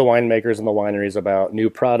speak to the winemakers and the wineries about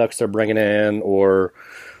new products they're bringing in, or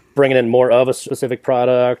bringing in more of a specific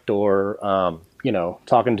product, or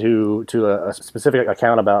talking to a specific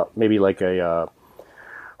account about maybe like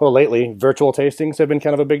lately virtual tastings have been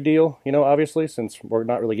kind of a big deal, obviously, since we're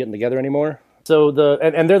not really getting together anymore. So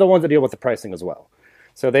and they're the ones that deal with the pricing as well.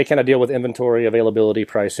 So they kind of deal with inventory, availability,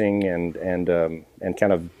 pricing, and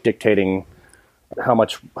kind of dictating how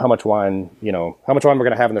much wine we're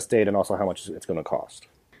going to have in the state, and also how much it's going to cost.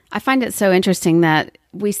 I find it so interesting that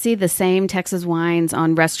we see the same Texas wines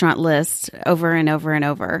on restaurant lists over and over and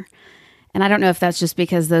over. And I don't know if that's just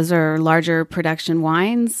because those are larger production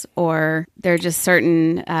wines or they're just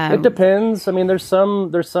certain... It depends. I mean, there's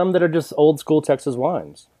some that are just old school Texas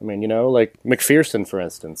wines. I mean, like McPherson, for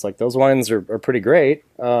instance. Like those wines are pretty great.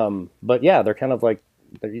 But yeah, they're kind of like,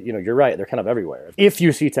 you're right. They're kind of everywhere. If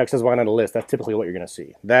you see Texas wine on a list, that's typically what you're going to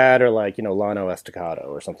see. That or like, Llano Estacado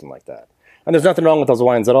or something like that. And there's nothing wrong with those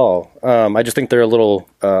wines at all. I just think they're a little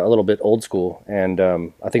bit old school, and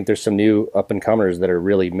I think there's some new up-and-comers that are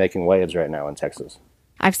really making waves right now in Texas.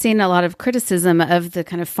 I've seen a lot of criticism of the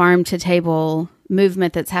kind of farm-to-table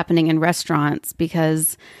movement that's happening in restaurants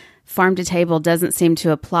because farm-to-table doesn't seem to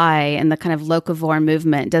apply, and the kind of locavore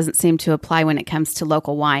movement doesn't seem to apply when it comes to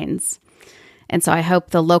local wines. And so I hope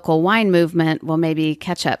the local wine movement will maybe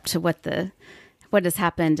catch up to what has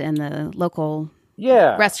happened in the local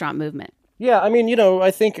restaurant movement. Yeah, I mean, I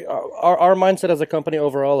think our mindset as a company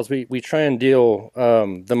overall is we try and deal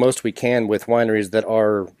the most we can with wineries that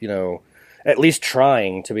are, at least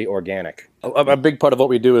trying to be organic. A big part of what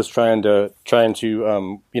we do is trying to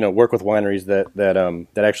work with wineries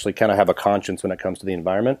that actually kind of have a conscience when it comes to the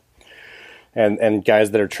environment, and guys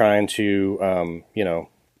that are trying to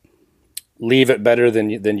leave it better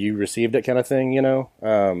than you received it, kind of thing,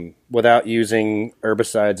 without using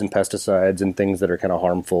herbicides and pesticides and things that are kind of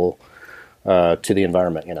harmful to the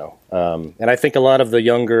environment, and I think a lot of the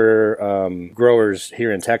younger growers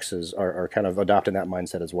here in Texas are kind of adopting that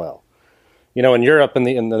mindset as well. In Europe, in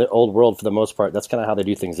the old world, for the most part, that's kind of how they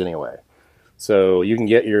do things anyway. So you can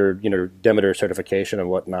get your Demeter certification and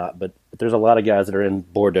whatnot, but there's a lot of guys that are in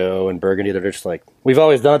Bordeaux and Burgundy that are just like, we've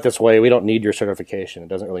always done it this way. We don't need your certification. It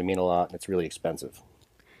doesn't really mean a lot, and it's really expensive.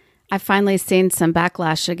 I've finally seen some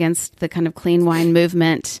backlash against the kind of clean wine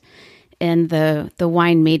movement in the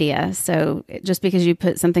wine media. So just because you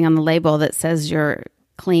put something on the label that says you're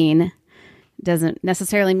clean doesn't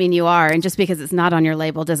necessarily mean you are. And just because it's not on your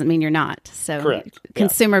label doesn't mean you're not. So correct.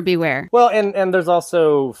 Consumer beware. Well, and there's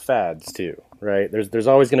also fads too, right? There's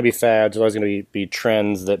always going to be fads. There's always going to be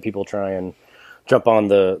trends that people try and jump on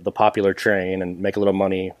the popular train and make a little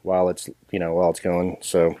money while it's going.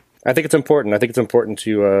 So I think it's important. I think it's important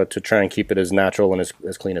to try and keep it as natural and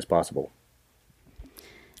as clean as possible.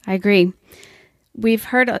 I agree. We've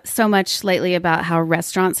heard so much lately about how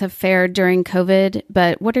restaurants have fared during COVID,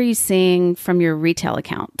 but what are you seeing from your retail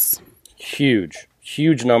accounts? Huge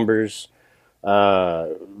numbers.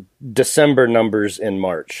 December numbers in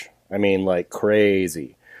March. I mean, like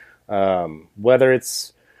crazy. Whether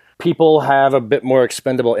it's people have a bit more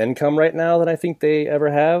expendable income right now than I think they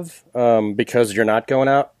ever have, because you're not going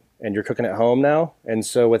out and you're cooking at home now. And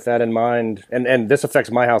so with that in mind, and this affects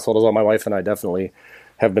my household as well, my wife and I definitely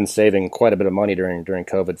have been saving quite a bit of money during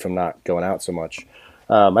COVID from not going out so much.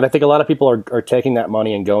 And I think a lot of people are taking that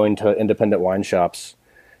money and going to independent wine shops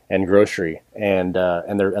and grocery, and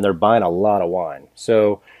they're buying a lot of wine.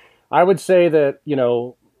 So I would say that,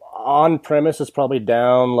 on premise is probably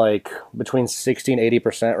down like between 60 and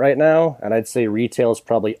 80% right now. And I'd say retail is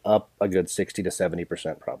probably up a good 60 to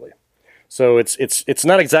 70% probably. So it's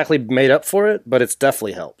not exactly made up for it, but it's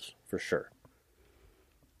definitely helped for sure.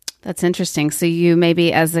 That's interesting. So you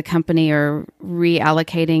maybe as a company are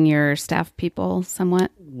reallocating your staff people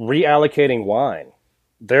somewhat? Reallocating wine.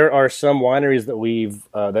 There are some wineries that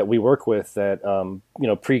we work with that,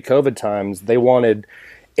 pre-COVID times, they wanted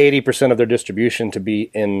 80% of their distribution to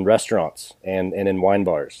be in restaurants and in wine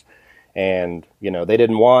bars. And, they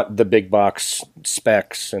didn't want the big box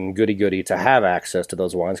specs and goody to have access to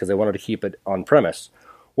those wines because they wanted to keep it on premise.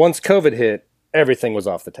 Once COVID hit, everything was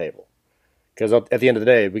off the table. Because at the end of the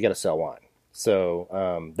day, we got to sell wine.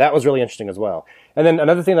 So that was really interesting as well. And then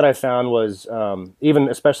another thing that I found was, even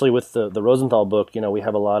especially with the Rosenthal book, we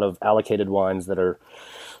have a lot of allocated wines that are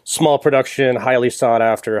small production, highly sought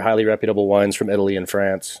after, highly reputable wines from Italy and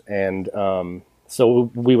France. And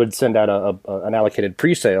so we would send out an allocated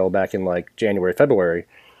pre-sale back in like January, February,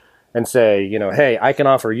 and say, hey, I can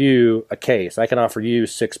offer you a case. I can offer you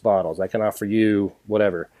 6 bottles. I can offer you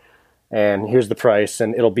whatever. And here's the price,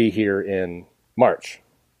 and it'll be here in March.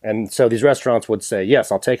 And so these restaurants would say,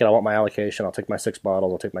 yes, I'll take it. I want my allocation. I'll take my 6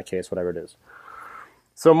 bottles. I'll take my case, whatever it is.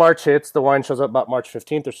 So March hits. The wine shows up about March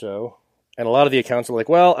 15th or so. And a lot of the accounts are like,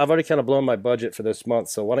 well, I've already kind of blown my budget for this month,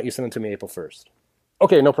 so why don't you send it to me April 1st?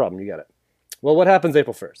 Okay, no problem. You got it. Well, what happens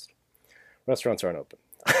April 1st? Restaurants aren't open.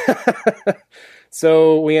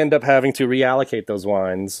 So we end up having to reallocate those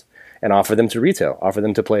wines and offer them to retail, offer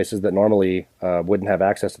them to places that normally wouldn't have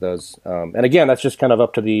access to those. And again, that's just kind of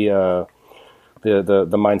up to the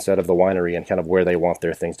mindset of the winery and kind of where they want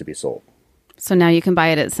their things to be sold. So now you can buy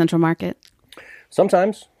it at Central Market?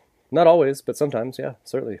 Sometimes. Not always, but sometimes, yeah,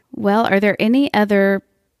 certainly. Well, are there any other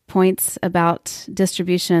points about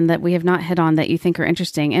distribution that we have not hit on that you think are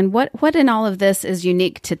interesting. And what in all of this is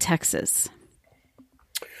unique to Texas?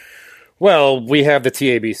 Well, we have the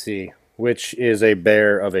TABC, which is a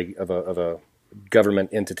bear of a government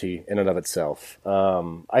entity in and of itself.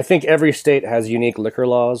 I think every state has unique liquor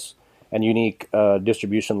laws and unique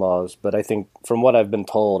distribution laws, but I think from what I've been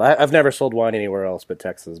told, I've never sold wine anywhere else but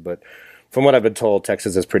Texas, but from what I've been told,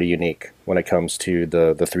 Texas is pretty unique when it comes to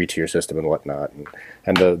the 3-tier system and whatnot,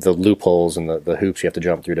 and the loopholes and the hoops you have to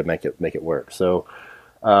jump through to make it work. So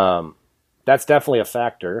that's definitely a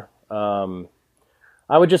factor.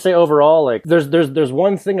 I would just say overall, like there's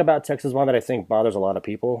one thing about Texas wine that I think bothers a lot of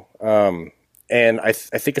people, and I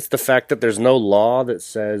think it's the fact that there's no law that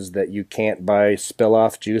says that you can't buy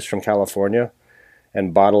spill-off juice from California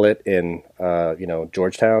and bottle it in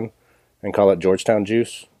Georgetown and call it Georgetown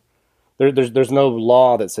juice. There's no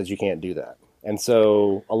law that says you can't do that. And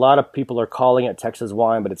so a lot of people are calling it Texas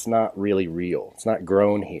wine, but it's not really real. It's not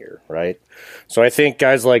grown here, right? So I think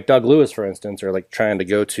guys like Doug Lewis, for instance, are like trying to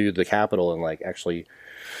go to the Capitol and like actually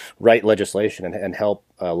write legislation and help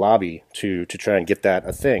lobby to try and get that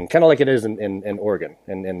a thing, kind of like it is in Oregon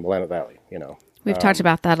and in Willamette Valley, We've talked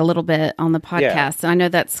about that a little bit on the podcast. Yeah. And I know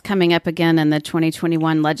that's coming up again in the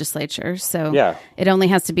 2021 legislature. So It only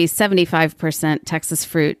has to be 75% Texas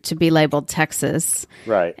fruit to be labeled Texas.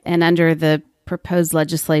 Right. And under the proposed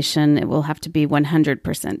legislation, it will have to be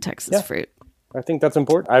 100% Texas fruit. I think that's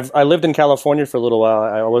important. I lived in California for a little while.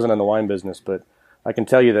 I wasn't in the wine business, but I can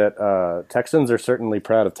tell you that Texans are certainly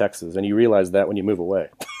proud of Texas, and you realize that when you move away.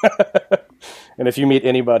 And if you meet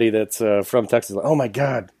anybody that's from Texas, like, oh my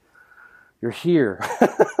God, you're here.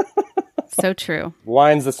 So true.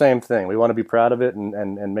 Wine's the same thing. We want to be proud of it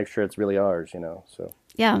and make sure it's really ours, so.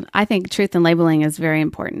 Yeah, I think truth in labeling is very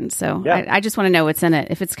important. So I just want to know what's in it.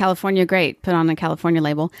 If it's California, great. Put on a California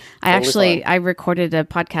label. I recorded a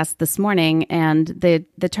podcast this morning, and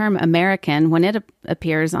the term American, when it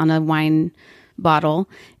appears on a wine bottle,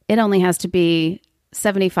 it only has to be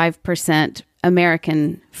 75%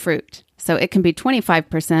 American fruit. So it can be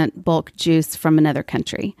 25% bulk juice from another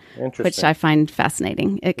country, which I find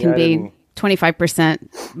fascinating. It can be 25%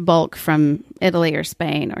 bulk from Italy or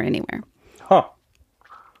Spain or anywhere. Huh.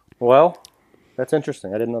 Well, that's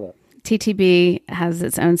interesting. I didn't know that. TTB has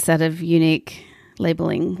its own set of unique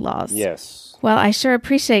labeling laws. Yes. Well, I sure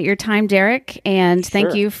appreciate your time, Derek, and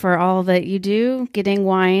thank you for all that you do getting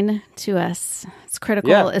wine to us. It's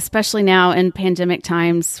critical, especially now in pandemic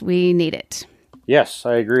times. We need it. Yes,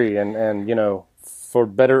 I agree. And for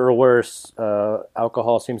better or worse,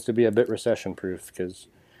 alcohol seems to be a bit recession-proof because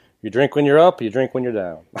you drink when you're up, you drink when you're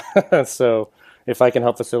down. So if I can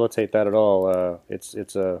help facilitate that at all,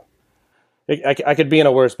 I could be in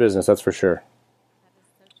a worse business, that's for sure. That is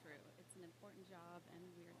so true. It's an important job, and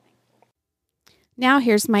we are thankful. Now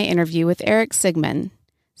here's my interview with Eric Sigman,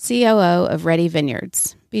 COO of Ready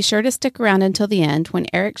Vineyards. Be sure to stick around until the end when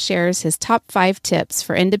Eric shares his top 5 tips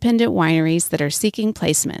for independent wineries that are seeking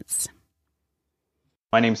placements.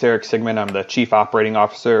 My name's Eric Sigman. I'm the Chief Operating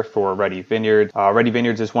Officer for Ready Vineyards. Ready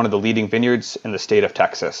Vineyards is one of the leading vineyards in the state of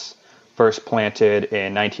Texas. First planted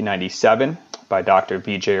in 1997 by Dr.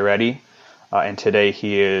 V.J. Ready, and today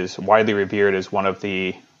he is widely revered as one of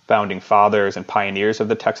the founding fathers and pioneers of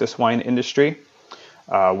the Texas wine industry.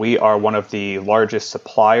 We are one of the largest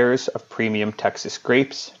suppliers of premium Texas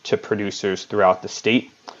grapes to producers throughout the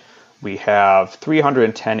state. We have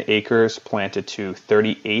 310 acres planted to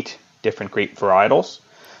 38 different grape varietals.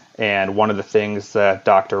 And one of the things that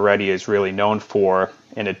Dr. Ready is really known for,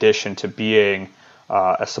 in addition to being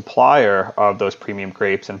a supplier of those premium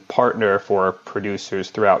grapes and partner for producers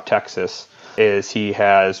throughout Texas, is he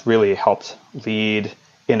has really helped lead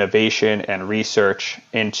innovation and research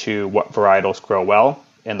into what varietals grow well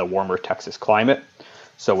in the warmer Texas climate.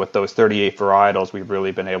 So with those 38 varietals, we've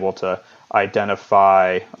really been able to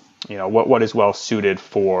identify, what is well suited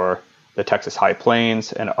for the Texas High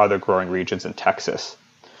Plains and other growing regions in Texas.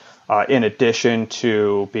 In addition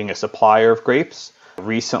to being a supplier of grapes,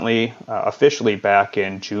 recently, officially back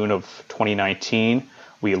in June of 2019,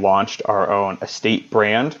 we launched our own estate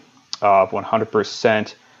brand of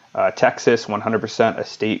 100% Texas, 100%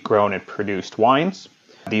 estate grown and produced wines.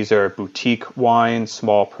 These are boutique wines,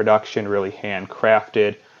 small production, really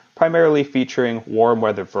handcrafted, primarily featuring warm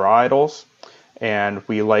weather varietals. And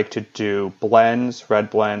we like to do blends, red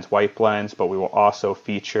blends, white blends, but we will also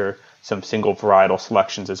feature some single varietal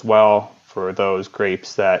selections as well for those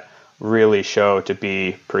grapes that really show to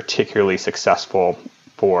be particularly successful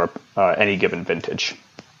for any given vintage.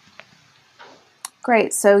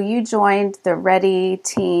 Great. So you joined the Ready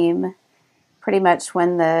team pretty much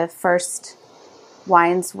when the first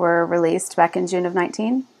wines were released back in June of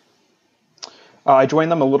 19? I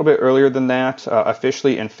joined them a little bit earlier than that,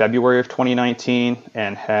 officially in February of 2019,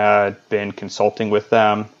 and had been consulting with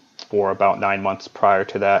them for about 9 months prior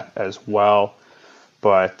to that as well.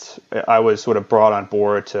 But I was sort of brought on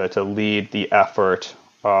board to lead the effort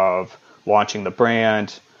of launching the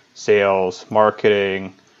brand, sales,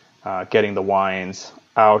 marketing, getting the wines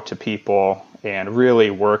out to people, and really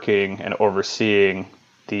working and overseeing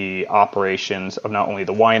the operations of not only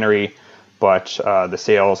the winery, but the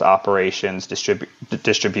sales operations,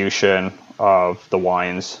 distribution of the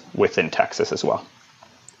wines within Texas as well.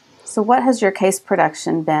 So what has your case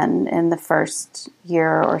production been in the first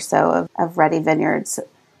year or so of Ready Vineyards?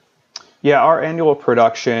 Yeah, our annual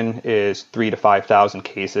production is 3,000 to 5,000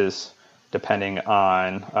 cases, depending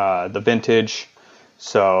on the vintage.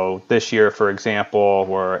 So this year, for example,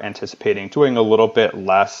 we're anticipating doing a little bit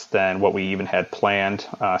less than what we even had planned,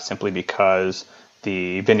 simply because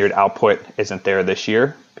the vineyard output isn't there this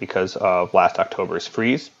year because of last October's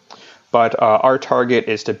freeze. But our target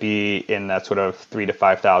is to be in that sort of 3,000 to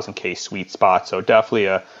 5,000 case sweet spot. So definitely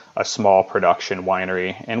a small production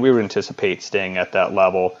winery. And we would anticipate staying at that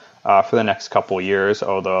level for the next couple of years,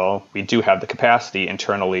 although we do have the capacity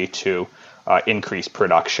internally to increase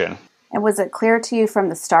production. And was it clear to you from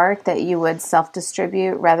the start that you would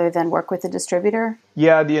self-distribute rather than work with a distributor?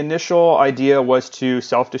 Yeah, the initial idea was to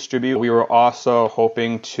self-distribute. We were also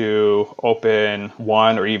hoping to open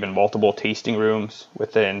one or even multiple tasting rooms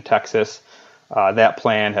within Texas. That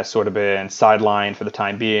plan has sort of been sidelined for the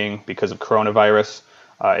time being because of coronavirus.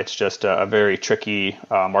 It's just a very tricky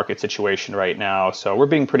market situation right now. So we're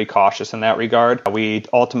being pretty cautious in that regard. We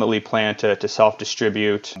ultimately plan to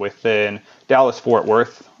self-distribute within Dallas-Fort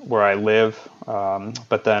Worth, where I live,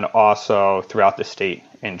 but then also throughout the state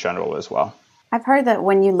in general as well. I've heard that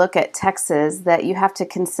when you look at Texas, that you have to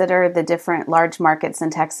consider the different large markets in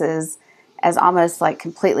Texas as almost like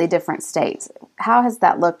completely different states. How has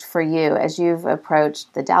that looked for you as you've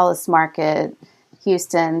approached the Dallas market,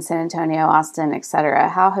 Houston, San Antonio, Austin, etc.?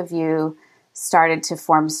 How have you started to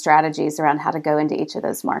form strategies around how to go into each of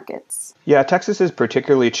those markets? Yeah, Texas is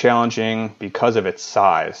particularly challenging because of its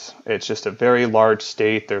size. It's just a very large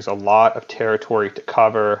state. There's a lot of territory to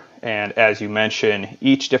cover. And as you mentioned,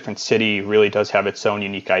 each different city really does have its own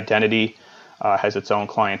unique identity, has its own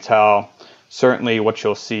clientele. Certainly what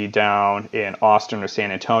you'll see down in Austin or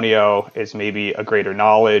San Antonio is maybe a greater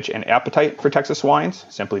knowledge and appetite for Texas wines,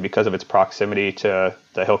 simply because of its proximity to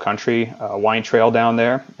the Hill Country wine trail down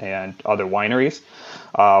there and other wineries.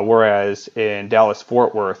 Whereas in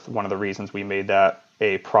Dallas-Fort Worth, one of the reasons we made that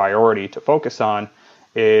a priority to focus on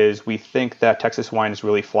is we think that Texas wine is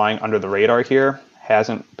really flying under the radar here,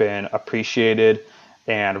 hasn't been appreciated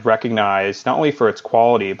and recognized not only for its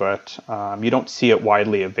quality, but you don't see it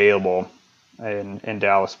widely available in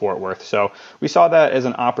Dallas-Fort Worth. So we saw that as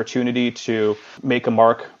an opportunity to make a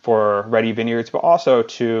mark for Ready Vineyards, but also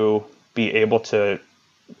to be able to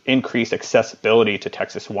increase accessibility to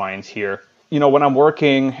Texas wines here. You know, when I'm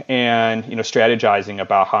working and, strategizing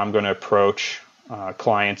about how I'm going to approach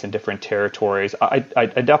clients in different territories, I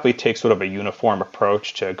definitely take sort of a uniform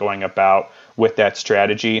approach to going about with that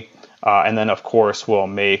strategy. And then, of course, we'll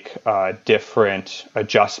make different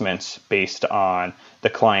adjustments based on the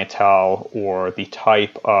clientele or the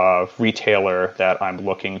type of retailer that I'm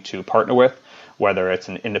looking to partner with, whether it's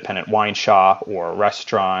an independent wine shop or a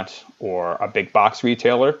restaurant or a big box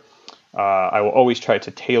retailer. I will always try to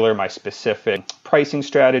tailor my specific pricing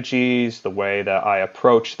strategies, the way that I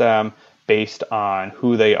approach them based on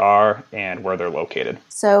who they are and where they're located.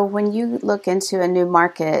 So when you look into a new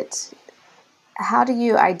market, how do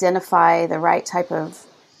you identify the right type of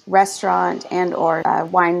restaurant and or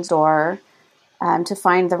wine store to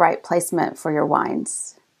find the right placement for your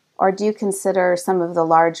wines? Or do you consider some of the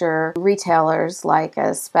larger retailers like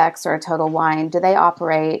a Specs or a Total Wine, do they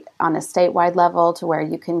operate on a statewide level to where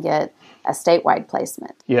you can get a statewide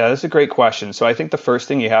placement? Yeah, that's a great question. So I think the first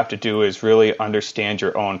thing you have to do is really understand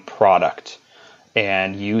your own product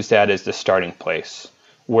and use that as the starting place.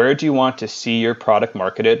 Where do you want to see your product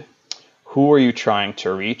marketed? Who are you trying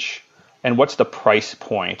to reach? And what's the price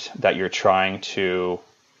point that you're trying to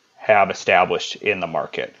have established in the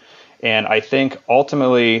market? And I think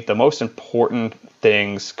ultimately the most important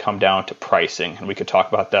things come down to pricing. And we could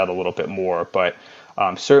talk about that a little bit more, but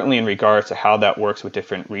certainly in regards to how that works with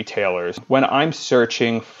different retailers. When I'm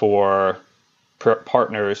searching for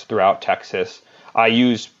partners throughout Texas, I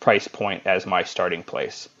use price point as my starting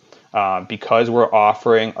place. Because we're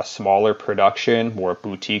offering a smaller production, more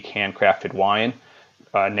boutique handcrafted wine,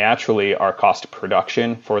 naturally our cost of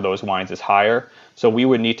production for those wines is higher. So we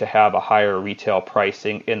would need to have a higher retail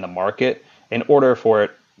pricing in the market in order for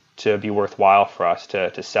it to be worthwhile for us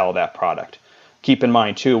to sell that product. Keep in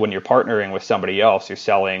mind, too, when you're partnering with somebody else, you're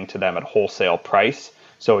selling to them at wholesale price.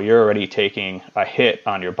 So you're already taking a hit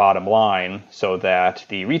on your bottom line so that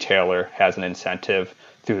the retailer has an incentive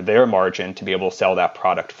through their margin to be able to sell that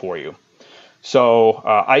product for you. So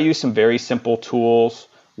I use some very simple tools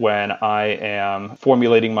when I am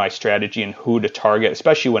formulating my strategy and who to target,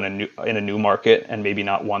 especially when in a new market and maybe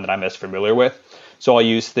not one that I'm as familiar with. So I'll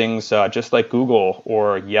use things just like Google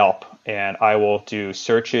or Yelp, and I will do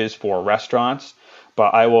searches for restaurants,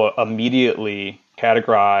 but I will immediately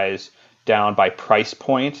categorize down by price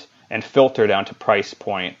point and filter down to price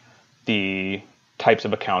point the types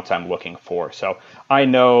of accounts I'm looking for. So I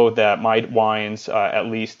know that my wines, at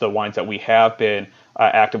least the wines that we have been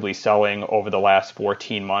actively selling over the last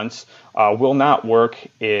 14 months, will not work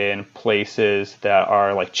in places that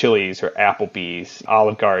are like Chili's or Applebee's,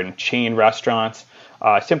 Olive Garden, chain restaurants.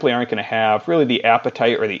 Simply aren't going to have really the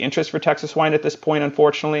appetite or the interest for Texas wine at this point,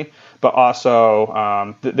 unfortunately. But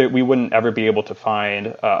also, we wouldn't ever be able to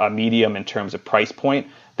find a medium in terms of price point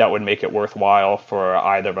that would make it worthwhile for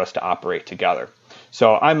either of us to operate together.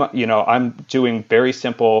 So I'm doing very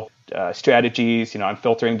simple strategies. I'm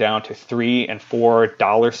filtering down to $3 and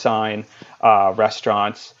 $4 sign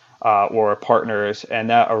restaurants or partners, and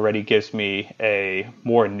that already gives me a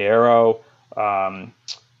more narrow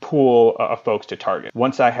pool of folks to target.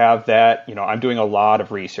 Once I have that, I'm doing a lot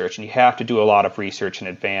of research, and you have to do a lot of research in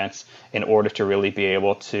advance in order to really be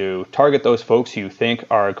able to target those folks who you think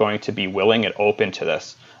are going to be willing and open to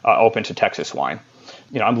this, open to Texas wine.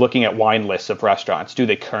 I'm looking at wine lists of restaurants. Do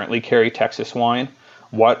they currently carry Texas wine?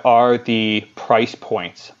 What are the price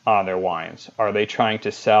points on their wines? Are they trying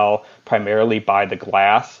to sell primarily by the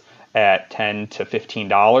glass at $10 to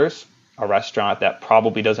 $15? A restaurant that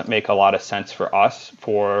probably doesn't make a lot of sense for us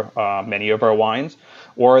for many of our wines.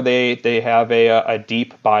 Or they have a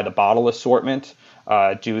deep by the bottle assortment.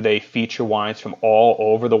 Do they feature wines from all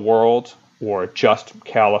over the world, or just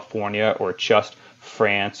California, or just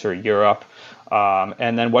France or Europe?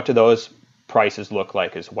 And then what do those prices look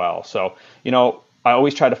like as well? So, I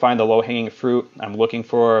always try to find the low-hanging fruit. I'm looking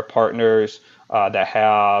for partners that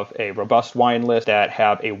have a robust wine list, that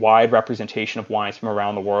have a wide representation of wines from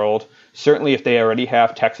around the world. Certainly, if they already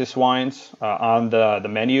have Texas wines on the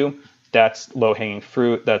menu, that's low-hanging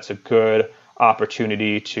fruit. That's a good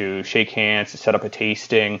opportunity to shake hands, to set up a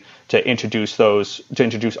tasting, to introduce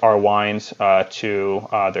our wines to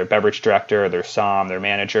their beverage director, their SOM, their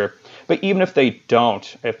manager. But even if they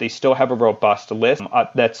don't, if they still have a robust list,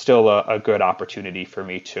 that's still a good opportunity for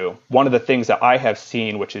me too. One of the things that I have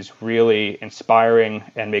seen, which is really inspiring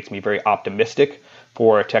and makes me very optimistic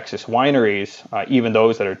for Texas wineries, even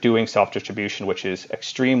those that are doing self-distribution, which is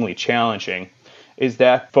extremely challenging, is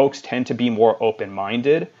that folks tend to be more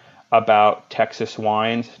open-minded about Texas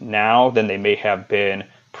wines now than they may have been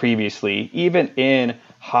previously, even in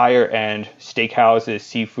higher-end steakhouses,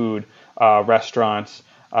 seafood restaurants.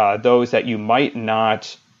 Those that you might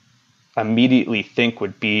not immediately think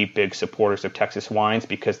would be big supporters of Texas wines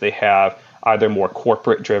because they have either more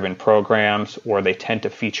corporate-driven programs, or they tend to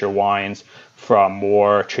feature wines from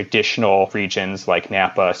more traditional regions like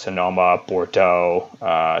Napa, Sonoma, Bordeaux,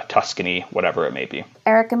 Tuscany, whatever it may be.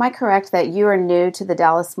 Eric, am I correct that you are new to the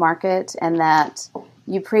Dallas market and that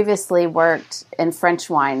you previously worked in French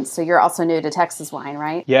wine, so you're also new to Texas wine,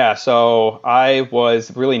 right? Yeah, so I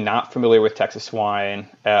was really not familiar with Texas wine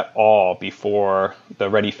at all before the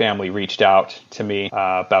Ready family reached out to me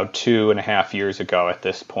about 2.5 years ago at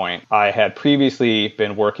this point. I had previously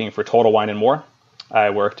been working for Total Wine & More. I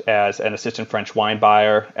worked as an assistant French wine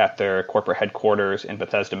buyer at their corporate headquarters in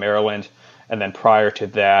Bethesda, Maryland. And then prior to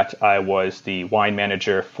that, I was the wine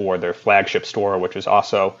manager for their flagship store, which was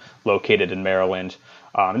also located in Maryland.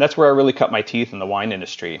 And that's where I really cut my teeth in the wine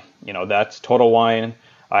industry. That's Total Wine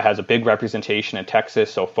has a big representation in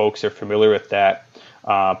Texas, so folks are familiar with that.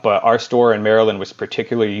 But our store in Maryland was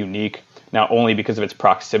particularly unique, not only because of its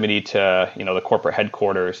proximity to the corporate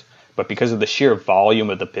headquarters, but because of the sheer volume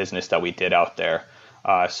of the business that we did out there.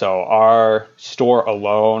 So our store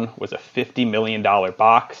alone was a $50 million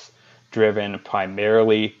box, driven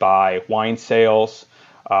primarily by wine sales.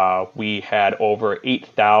 We had over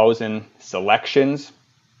 8,000 selections,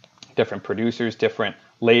 different producers, different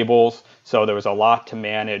labels. So there was a lot to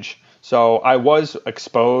manage. So I was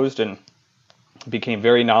exposed and became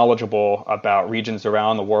very knowledgeable about regions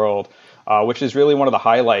around the world, which is really one of the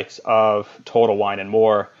highlights of Total Wine &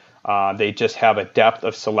 More. They just have a depth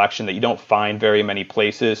of selection that you don't find very many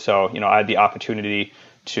places. So, I had the opportunity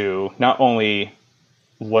to not only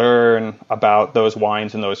learn about those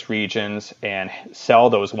wines in those regions and sell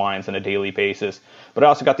those wines on a daily basis. But I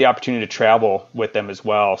also got the opportunity to travel with them as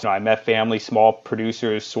well. So I met family, small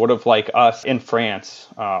producers, sort of like us in France,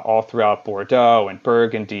 all throughout Bordeaux and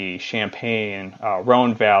Burgundy, Champagne,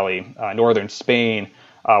 Rhone Valley, northern Spain.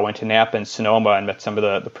 Went to Napa and Sonoma and met some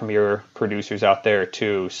of the premier producers out there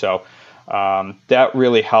too. So that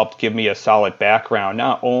really helped give me a solid background,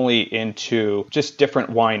 not only into just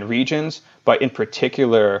different wine regions, but in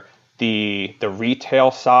particular the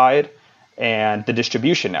retail side and the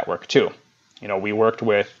distribution network too. You know, we worked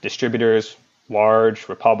with distributors, large,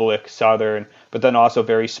 Republic, Southern, but then also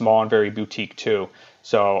very small and very boutique too.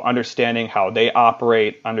 So understanding how they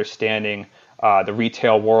operate, understanding the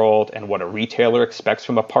retail world and what a retailer expects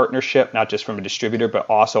from a partnership, not just from a distributor, but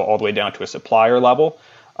also all the way down to a supplier level,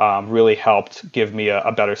 really helped give me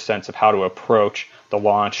a better sense of how to approach the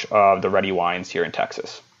launch of the Ready wines here in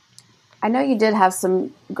Texas. I know you did have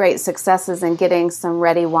some great successes in getting some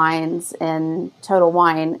Ready wines in Total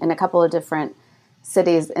Wine in a couple of different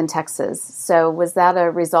cities in Texas. So was that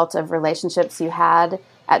a result of relationships you had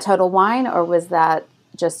at Total Wine, or was that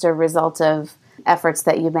just a result of efforts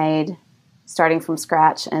that you made starting from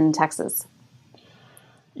scratch in Texas?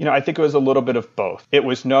 You know, I think it was a little bit of both. It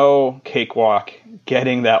was no cakewalk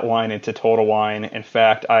getting that wine into Total Wine. In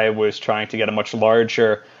fact, I was trying to get a much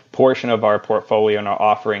larger portion of our portfolio and our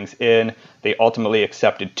offerings in. They ultimately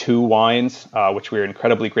accepted 2 wines, which we were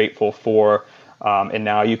incredibly grateful for. And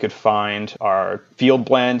now you could find our Field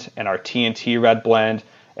Blend and our T&T Red Blend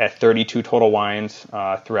at 32 Total Wines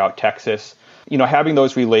throughout Texas. You know, having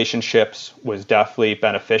those relationships was definitely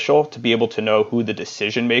beneficial to be able to know who the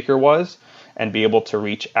decision maker was and be able to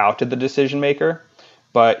reach out to the decision maker.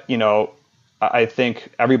 But, you know, I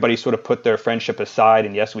think everybody sort of put their friendship aside,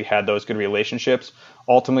 and yes, we had those good relationships.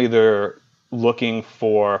 Ultimately, they're looking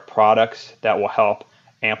for products that will help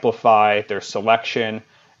amplify their selection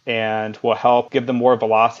and will help give them more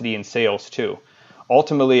velocity in sales too.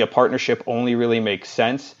 Ultimately, a partnership only really makes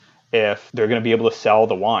sense if they're going to be able to sell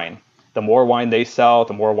the wine. The more wine they sell,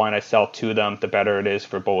 the more wine I sell to them, the better it is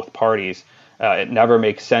for both parties. It never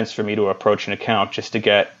makes sense for me to approach an account just to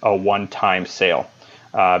get a one-time sale.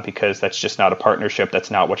 Because that's just not a partnership.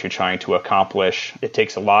 That's not what you're trying to accomplish. It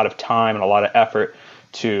takes a lot of time and a lot of effort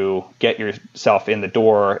to get yourself in the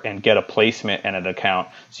door and get a placement in an account.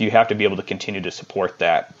 So you have to be able to continue to support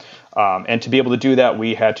that. And to be able to do that,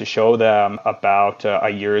 we had to show them about a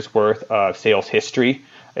year's worth of sales history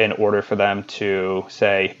in order for them to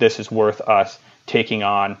say, this is worth us taking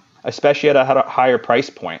on, especially at a higher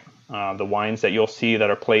price point. The wines that you'll see that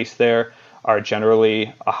are placed there are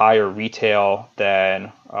generally a higher retail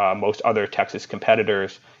than most other Texas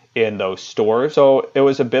competitors in those stores. So it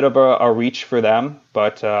was a bit of a reach for them,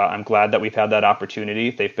 but I'm glad that we've had that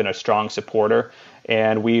opportunity. They've been a strong supporter,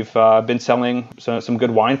 and we've been selling some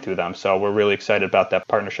good wine through them. So we're really excited about that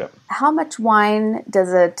partnership. How much wine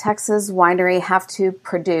does a Texas winery have to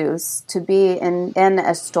produce to be in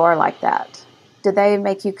a store like that? Did they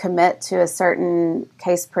make you commit to a certain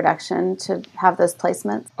case production to have those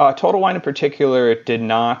placements? Total Wine in particular, it did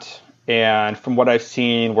not. And from what I've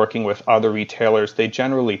seen working with other retailers, they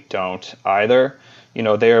generally don't either. You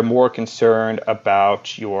know, they are more concerned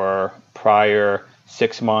about your prior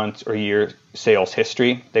 6 months or year sales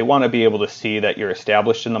history. They want to be able to see that you're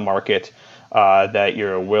established in the market, that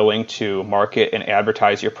you're willing to market and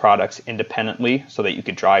advertise your products independently so that you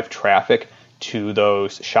could drive traffic to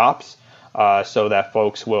those shops. So that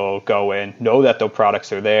folks will go in, know that the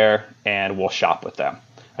products are there, and will shop with them.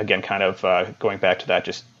 Again, kind of going back to that,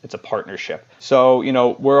 just it's a partnership. So, you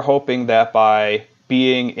know, we're hoping that by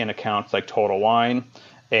being in accounts like Total Wine,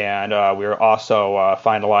 and we're also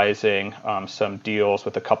finalizing some deals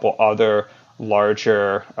with a couple other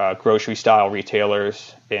larger grocery-style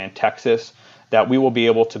retailers in Texas, that we will be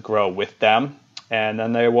able to grow with them, and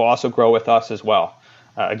then they will also grow with us as well.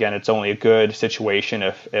 Again, it's only a good situation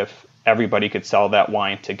if everybody could sell that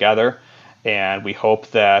wine together. And we hope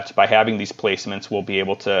that by having these placements, we'll be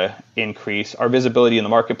able to increase our visibility in the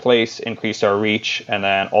marketplace, increase our reach, and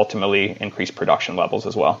then ultimately increase production levels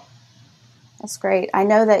as well. That's great. I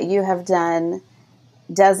know that you have done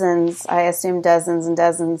dozens and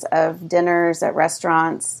dozens of dinners at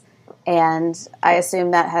restaurants. And I assume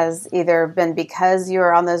that has either been because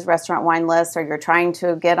you're on those restaurant wine lists or you're trying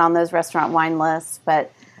to get on those restaurant wine lists.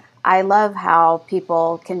 But I love how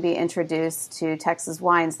people can be introduced to Texas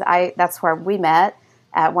wines. That's where we met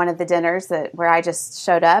at one of the dinners where I just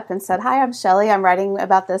showed up and said, "Hi, I'm Shelly. I'm writing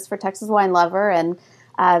about this for Texas Wine Lover." And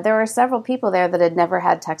there were several people there that had never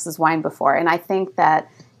had Texas wine before. And I think that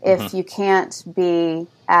if you can't be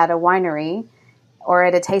at a winery or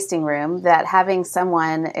at a tasting room, that having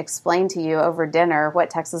someone explain to you over dinner what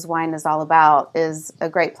Texas wine is all about is a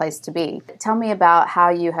great place to be. Tell me about how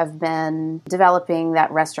you have been developing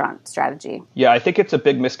that restaurant strategy. Yeah, I think it's a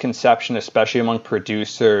big misconception, especially among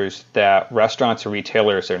producers, that restaurants or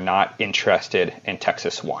retailers are not interested in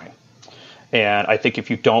Texas wine. And I think if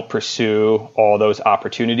you don't pursue all those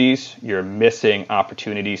opportunities, you're missing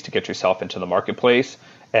opportunities to get yourself into the marketplace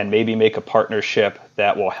and maybe make a partnership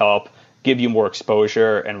that will help give you more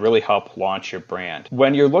exposure and really help launch your brand.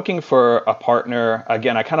 When you're looking for a partner,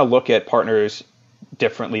 again, I kind of look at partners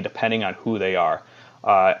differently depending on who they are.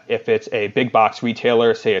 If it's a big box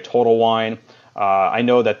retailer, say a Total Wine, I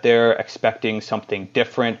know that they're expecting something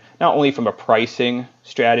different, not only from a pricing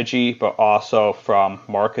strategy, but also from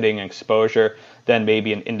marketing and exposure than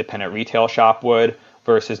maybe an independent retail shop would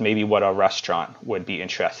versus maybe what a restaurant would be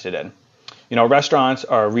interested in. You know, restaurants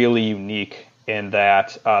are really unique in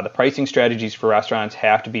that the pricing strategies for restaurants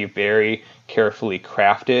have to be very carefully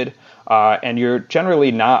crafted, and you're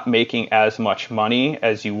generally not making as much money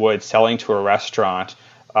as you would selling to a restaurant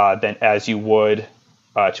than as you would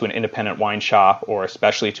to an independent wine shop, or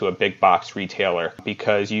especially to a big box retailer,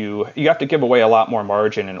 because you have to give away a lot more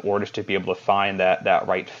margin in order to be able to find that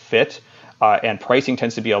right fit. And pricing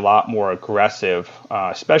tends to be a lot more aggressive,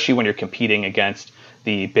 especially when you're competing against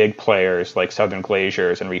the big players like Southern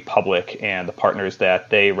Glazers and Republic and the partners that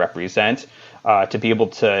they represent, to be able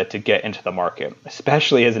to get into the market,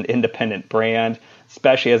 especially as an independent brand,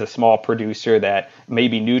 especially as a small producer that may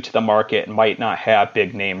be new to the market and might not have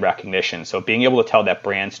big name recognition. So being able to tell that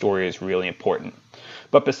brand story is really important.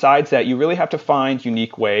 But besides that, you really have to find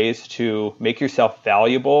unique ways to make yourself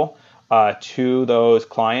valuable to those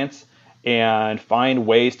clients, and find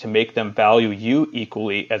ways to make them value you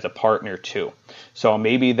equally as a partner too. So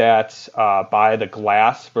maybe that's by the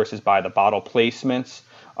glass versus by the bottle placements,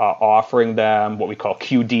 offering them what we call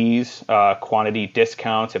QDs, quantity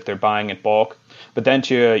discounts if they're buying in bulk. But then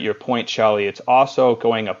to your point, Shelly, it's also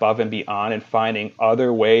going above and beyond and finding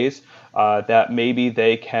other ways that maybe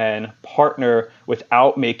they can partner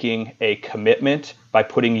without making a commitment by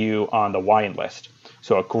putting you on the wine list.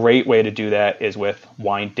 So a great way to do that is with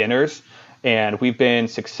wine dinners. And we've been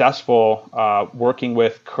successful working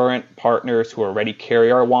with current partners who already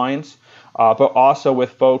carry our wines, but also with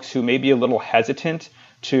folks who may be a little hesitant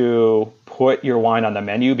to put your wine on the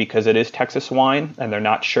menu because it is Texas wine and they're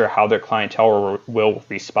not sure how their clientele will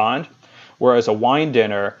respond. Whereas a wine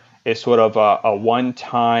dinner is sort of a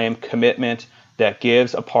one-time commitment that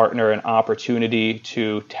gives a partner an opportunity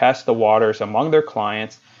to test the waters among their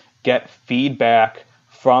clients, get feedback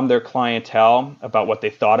from their clientele about what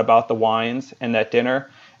they thought about the wines in that dinner.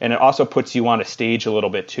 And it also puts you on a stage a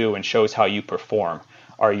little bit too and shows how you perform.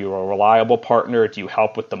 Are you a reliable partner? Do you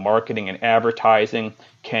help with the marketing and advertising?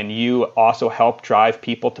 Can you also help drive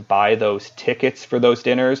people to buy those tickets for those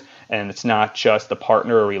dinners? And it's not just the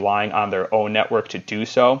partner relying on their own network to do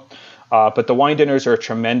so. But the wine dinners are a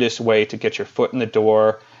tremendous way to get your foot in the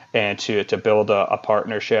door and to build a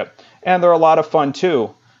partnership. And they're a lot of fun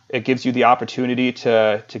too. It gives you the opportunity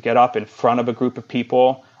to get up in front of a group of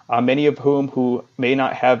people, many of who may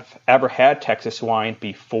not have ever had Texas wine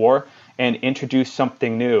before, and introduce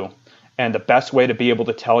something new. And the best way to be able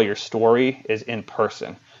to tell your story is in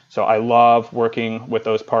person. So I love working with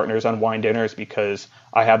those partners on wine dinners because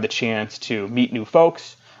I have the chance to meet new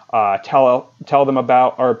folks, tell them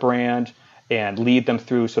about our brand, and lead them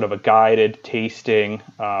through sort of a guided tasting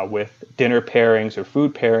with dinner pairings or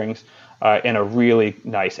food pairings in a really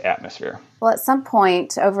nice atmosphere. Well, at some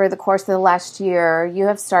point over the course of the last year, you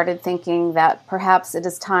have started thinking that perhaps it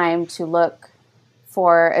is time to look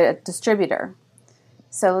for a distributor.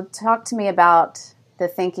 So talk to me about the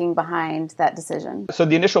thinking behind that decision. So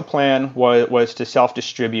the initial plan was to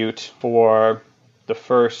self-distribute for the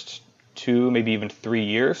first 2, maybe even 3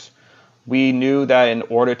 years. We knew that in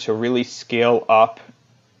order to really scale up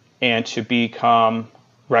and to become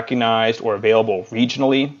recognized or available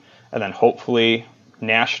regionally, and then hopefully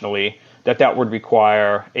nationally, that would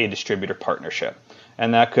require a distributor partnership.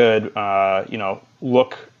 And that could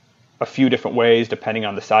look a few different ways depending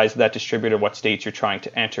on the size of that distributor, what states you're trying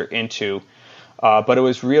to enter into. But it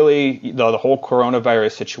was really the whole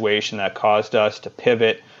coronavirus situation that caused us to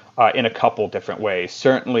pivot in a couple different ways.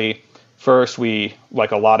 Certainly, first, we,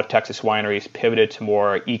 like a lot of Texas wineries, pivoted to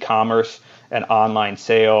more e-commerce and online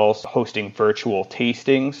sales, hosting virtual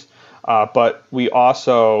tastings. But we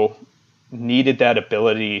also needed that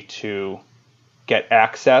ability to get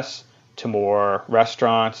access to more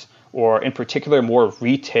restaurants, or in particular more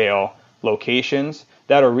retail locations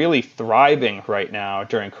that are really thriving right now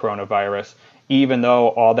during coronavirus, even though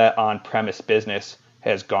all that on-premise business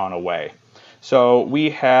has gone away. So we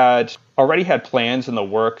had already had plans in the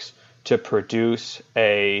works to produce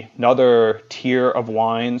another tier of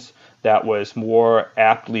wines that was more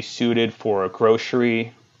aptly suited for a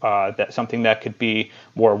grocery, that something that could be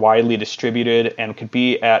more widely distributed and could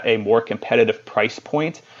be at a more competitive price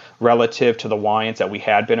point relative to the wines that we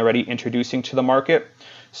had been already introducing to the market.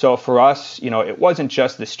 So for us, it wasn't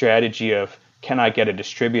just the strategy of can I get a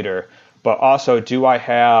distributor, but also do I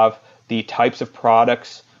have the types of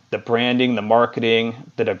products, the branding, the marketing,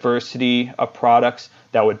 the diversity of products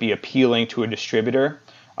that would be appealing to a distributor,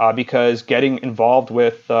 because getting involved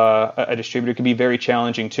with a distributor can be very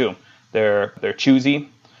challenging too. They're choosy,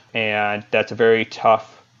 and that's a very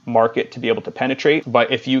tough market to be able to penetrate.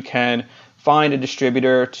 But if you can find a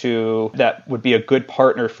distributor that would be a good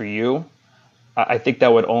partner for you, I think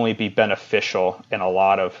that would only be beneficial in a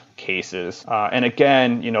lot of cases. And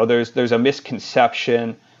again, there's a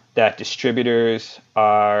misconception that distributors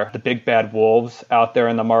are the big bad wolves out there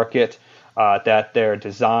in the market, that they're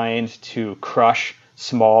designed to crush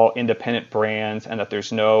small independent brands and that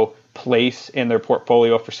there's no place in their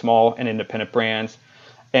portfolio for small and independent brands.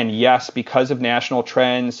 And yes, because of national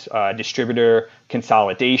trends, distributor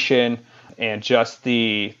consolidation, and just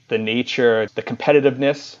the nature, the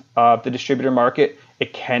competitiveness of the distributor market,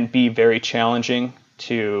 it can be very challenging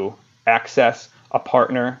to access a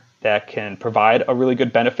partner that can provide a really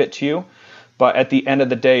good benefit to you. But at the end of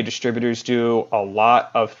the day, distributors do a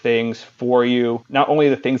lot of things for you. Not only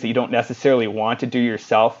the things that you don't necessarily want to do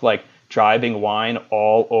yourself, like driving wine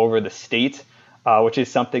all over the state, which is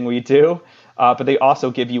something we do, but they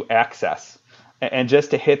also give you access. And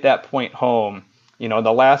just to hit that point home,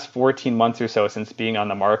 the last 14 months or so since being on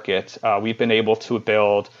the market, we've been able to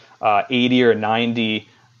build 80 or 90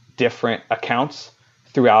 different accounts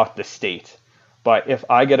throughout the state. But if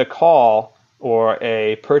I get a call or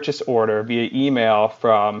a purchase order via email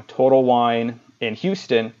from Total Wine in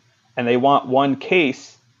Houston and they want one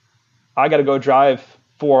case, I got to go drive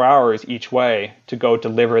 4 hours each way to go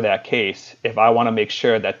deliver that case if I want to make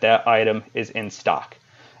sure that that item is in stock.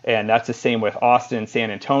 And that's the same with Austin and San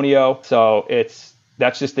Antonio. So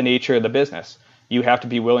that's just the nature of the business. You have to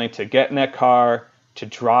be willing to get in that car, to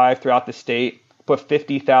drive throughout the state, put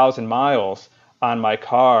 50,000 miles on my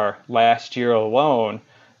car last year alone,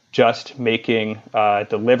 just making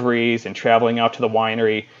deliveries and traveling out to the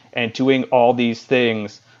winery and doing all these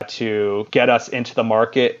things to get us into the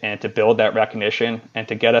market and to build that recognition and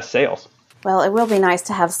to get us sales. Well, it will be nice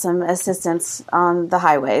to have some assistance on the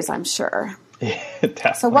highways, I'm sure.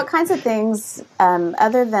 So what kinds of things,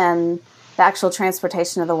 other than the actual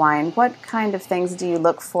transportation of the wine, what kind of things do you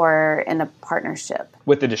look for in a partnership?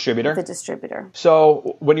 With the distributor? With the distributor.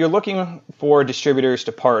 So when you're looking for distributors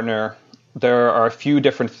to partner, there are a few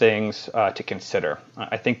different things to consider.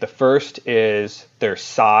 I think the first is their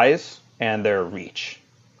size and their reach.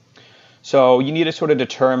 So you need to sort of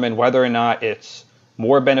determine whether or not it's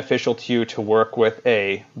more beneficial to you to work with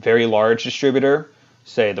a very large distributor,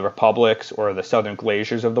 say the Republics or the Southern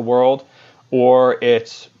Glazers of the world, or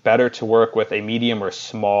it's better to work with a medium or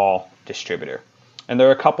small distributor. And there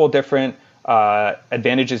are a couple different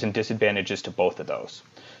advantages and disadvantages to both of those.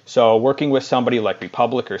 So working with somebody like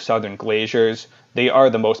Republic or Southern Glazers, they are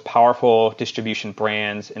the most powerful distribution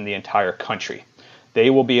brands in the entire country. They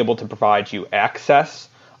will be able to provide you access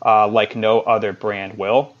like no other brand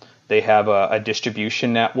will. They have a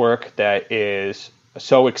distribution network that is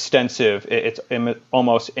so extensive, it's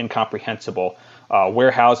almost incomprehensible.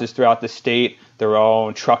 Warehouses throughout the state, their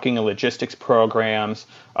own trucking and logistics programs,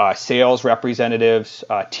 sales representatives,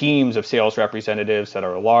 teams of sales representatives that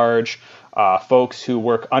are large, folks who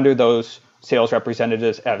work under those sales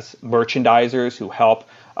representatives as merchandisers who help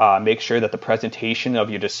make sure that the presentation of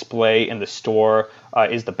your display in the store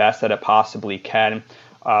is the best that it possibly can.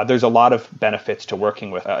 There's a lot of benefits to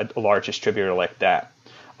working with a large distributor like that.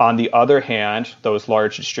 On the other hand, those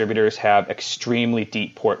large distributors have extremely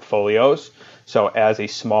deep portfolios. So as a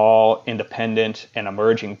small, independent, and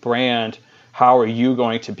emerging brand, how are you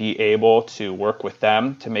going to be able to work with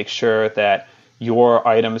them to make sure that your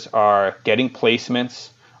items are getting placements,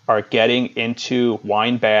 are getting into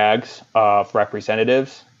wine bags of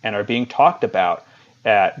representatives, and are being talked about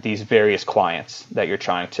at these various clients that you're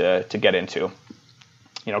trying to get into?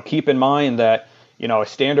 Keep in mind that a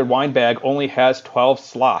standard wine bag only has 12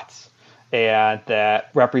 slots, and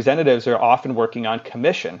that representatives are often working on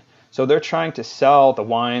commission. So they're trying to sell the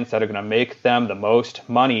wines that are going to make them the most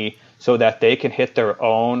money so that they can hit their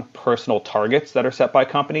own personal targets that are set by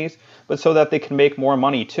companies, but so that they can make more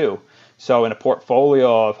money too. So in a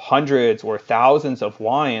portfolio of hundreds or thousands of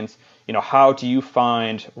wines, how do you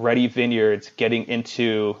find Ready Vineyards getting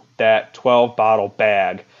into that 12 bottle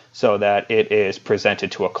bag so that it is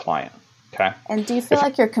presented to a client. Okay. And do you feel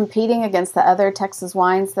like you're competing against the other Texas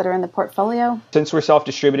wines that are in the portfolio? Since we're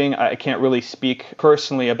self-distributing, I can't really speak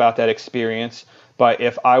personally about that experience. But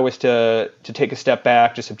if I was to take a step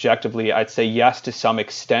back, just objectively, I'd say yes to some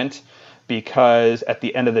extent, because at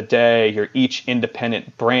the end of the day, you're each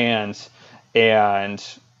independent brands. And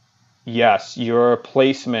yes, your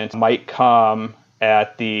placement might come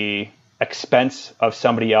at the expense of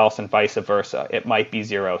somebody else and vice versa. It might be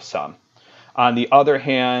zero sum. On the other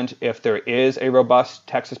hand, if there is a robust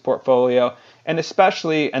Texas portfolio, and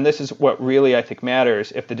especially, and this is what really I think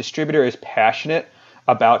matters, if the distributor is passionate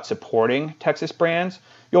about supporting Texas brands,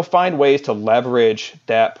 you'll find ways to leverage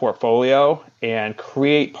that portfolio and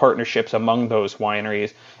create partnerships among those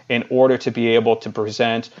wineries in order to be able to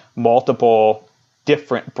present multiple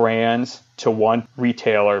different brands to one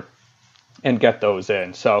retailer and get those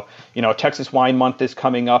in. So, Texas Wine Month is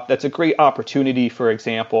coming up. That's a great opportunity, for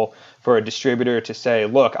example, for a distributor to say,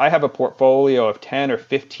 look, I have a portfolio of 10 or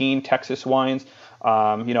 15 Texas wines.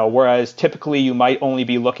 Whereas typically you might only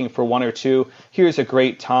be looking for one or two. Here's a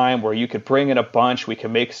great time where you could bring in a bunch. We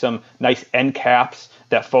can make some nice end caps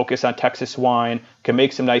that focus on Texas wine, can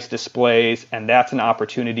make some nice displays, and that's an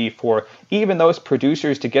opportunity for even those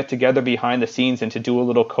producers to get together behind the scenes and to do a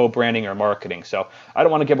little co-branding or marketing. So I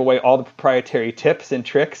don't want to give away all the proprietary tips and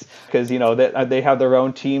tricks because they have their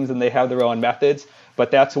own teams and they have their own methods,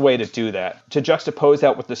 but that's a way to do that. To juxtapose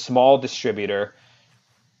that with the small distributor,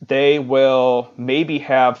 they will maybe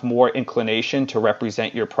have more inclination to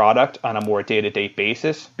represent your product on a more day-to-day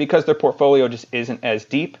basis because their portfolio just isn't as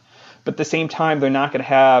deep. But at the same time, they're not going to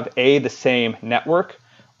have A, the same network,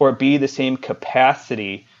 or B, the same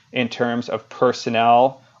capacity in terms of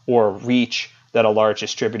personnel or reach that a large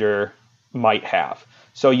distributor might have.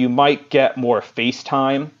 So you might get more face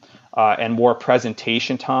time and more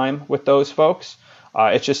presentation time with those folks.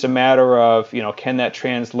 It's just a matter of, can that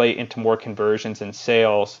translate into more conversions and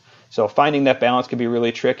sales? So finding that balance can be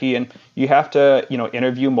really tricky, and you have to,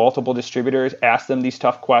 interview multiple distributors, ask them these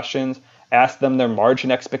tough questions, ask them their margin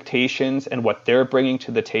expectations and what they're bringing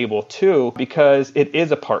to the table too, because it is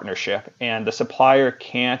a partnership and the supplier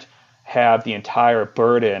can't have the entire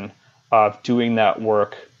burden of doing that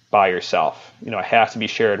work by yourself. It has to be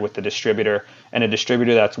shared with the distributor, and a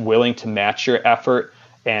distributor that's willing to match your effort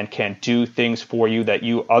and can do things for you that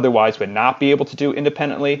you otherwise would not be able to do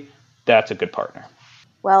independently, that's a good partner.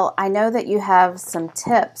 Well, I know that you have some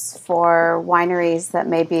tips for wineries that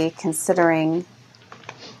may be considering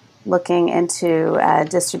looking into a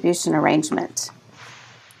distribution arrangement.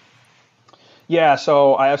 Yeah,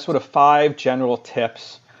 so I have sort of 5 general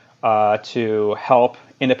tips to help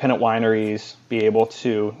independent wineries be able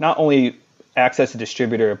to not only access a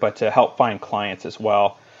distributor, but to help find clients as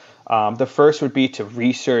well. The first would be to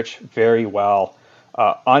research very well,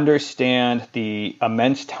 understand the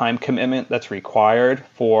immense time commitment that's required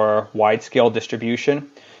for wide-scale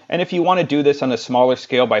distribution. And if you want to do this on a smaller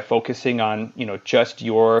scale by focusing on, just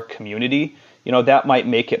your community, that might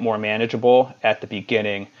make it more manageable at the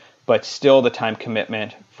beginning, but still the time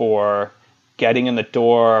commitment for getting in the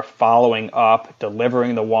door, following up,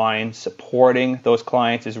 delivering the wine, supporting those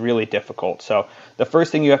clients is really difficult. So the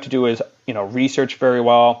first thing you have to do is, research very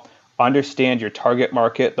well, understand your target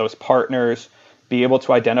market, those partners, be able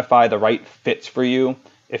to identify the right fits for you.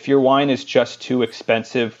 If your wine is just too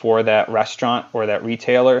expensive for that restaurant or that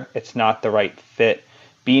retailer, it's not the right fit.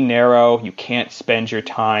 Be narrow. You can't spend your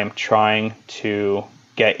time trying to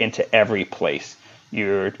get into every place.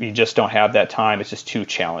 You just don't have that time. It's just too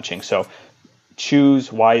challenging. So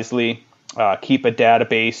choose wisely. Keep a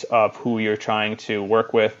database of who you're trying to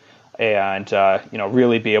work with, and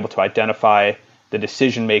really be able to identify the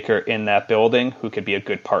decision maker in that building who could be a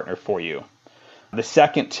good partner for you. The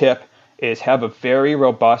second tip is have a very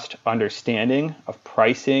robust understanding of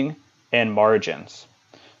pricing and margins.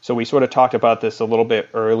 So we sort of talked about this a little bit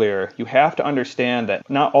earlier. You have to understand that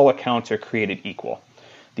not all accounts are created equal.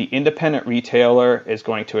 The independent retailer is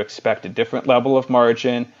going to expect a different level of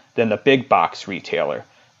margin than the big box retailer,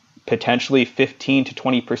 potentially 15 to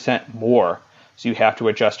 20% more. So you have to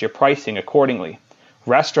adjust your pricing accordingly.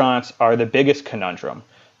 Restaurants are the biggest conundrum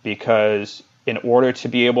because in order to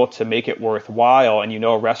be able to make it worthwhile,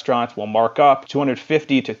 and restaurants will mark up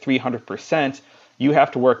 250 to 300%, you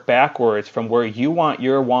have to work backwards from where you want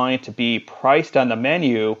your wine to be priced on the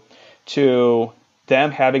menu to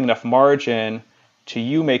them having enough margin to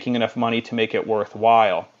you making enough money to make it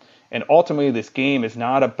worthwhile. And ultimately, this game is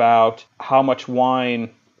not about how much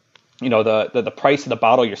wine, the price of the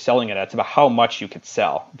bottle you're selling it at. It's about how much you could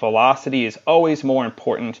sell. Velocity is always more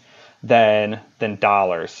important than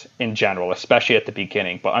dollars in general, especially at the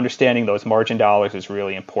beginning. But understanding those margin dollars is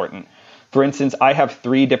really important. For instance, I have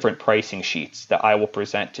 3 different pricing sheets that I will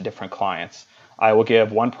present to different clients. I will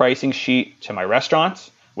give one pricing sheet to my restaurants,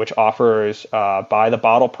 which offers by the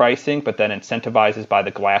bottle pricing, but then incentivizes by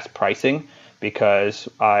the glass pricing, because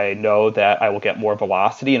I know that I will get more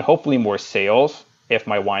velocity and hopefully more sales if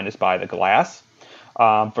my wine is by the glass.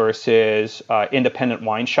 Versus independent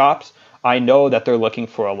wine shops, I know that they're looking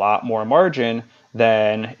for a lot more margin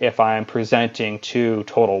than if I'm presenting to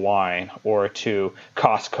Total Wine or to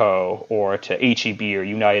Costco or to H-E-B or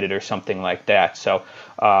United or something like that. So,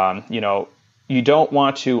 you don't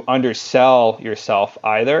want to undersell yourself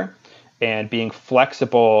either. And being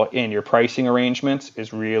flexible in your pricing arrangements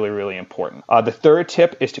is really, really important. The third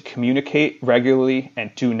tip is to communicate regularly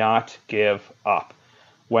and do not give up.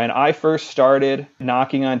 When I first started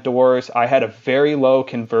knocking on doors, I had a very low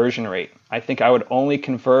conversion rate. I think I would only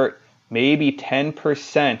convert maybe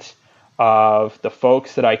 10% of the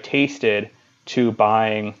folks that I tasted to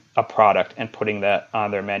buying a product and putting that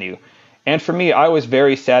on their menu. And for me, I was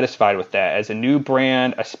very satisfied with that. As a new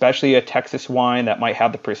brand, especially a Texas wine that might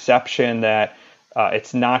have the perception that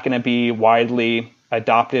it's not going to be widely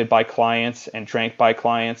adopted by clients and drank by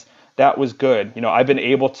clients, that was good. I've been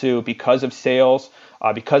able to, because of sales,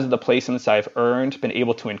 because of the placements I've earned, been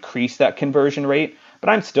able to increase that conversion rate, but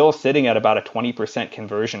I'm still sitting at about a 20%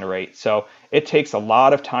 conversion rate. So it takes a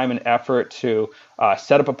lot of time and effort to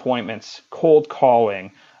set up appointments, cold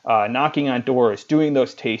calling, knocking on doors, doing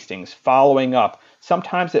those tastings, following up.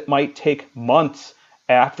 Sometimes it might take months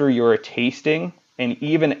after your tasting and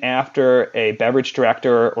even after a beverage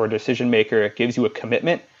director or decision maker gives you a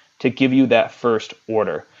commitment to give you that first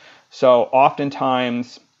order. So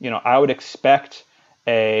oftentimes, I would expect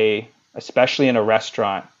especially in a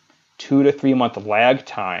restaurant, 2 to 3 month lag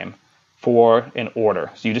time for an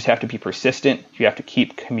order. So you just have to be persistent. You have to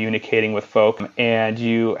keep communicating with folks, and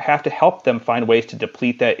you have to help them find ways to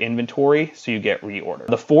deplete that inventory so you get reorder.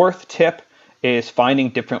 The fourth tip is finding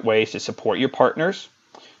different ways to support your partners.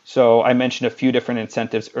 So I mentioned a few different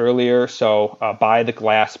incentives earlier. So buy the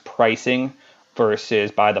glass pricing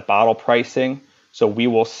versus buy the bottle pricing. So we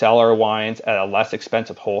will sell our wines at a less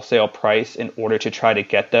expensive wholesale price in order to try to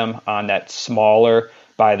get them on that smaller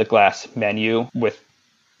by the glass menu, with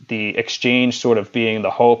the exchange sort of being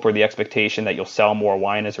the hope or the expectation that you'll sell more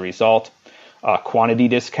wine as a result. Quantity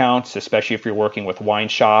discounts, especially if you're working with wine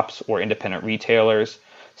shops or independent retailers.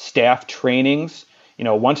 Staff trainings.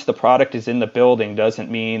 Once the product is in the building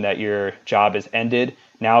doesn't mean that your job is ended.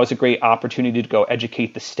 Now is a great opportunity to go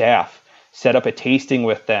educate the staff. Set up a tasting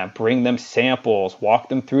with them, bring them samples, walk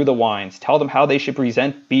them through the wines, tell them how they should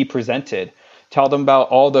be presented, tell them about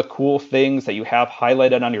all the cool things that you have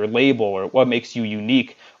highlighted on your label or what makes you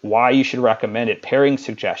unique, why you should recommend it, pairing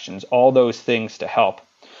suggestions, all those things to help.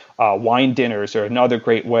 Wine dinners are another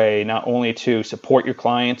great way not only to support your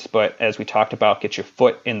clients, but as we talked about, get your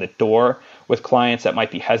foot in the door with clients that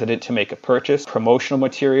might be hesitant to make a purchase. Promotional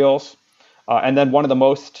materials. And then one of the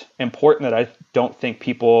most important that I don't think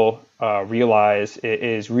people realize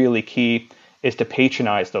is really key is to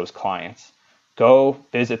patronize those clients. Go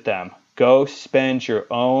visit them. Go spend your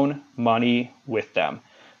own money with them.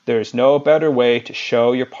 There's no better way to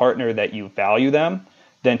show your partner that you value them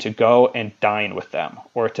than to go and dine with them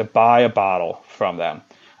or to buy a bottle from them.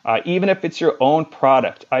 Even if it's your own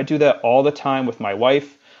product. I do that all the time with my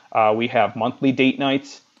wife. We have monthly date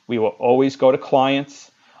nights. We will always go to clients.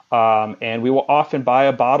 And we will often buy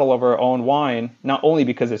a bottle of our own wine, not only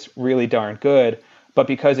because it's really darn good, but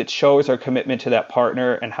because it shows our commitment to that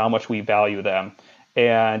partner and how much we value them.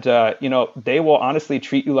 And, they will honestly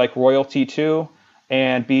treat you like royalty too,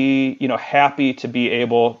 and be, happy to be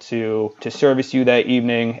able to service you that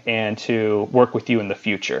evening and to work with you in the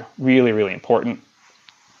future. Really, really important.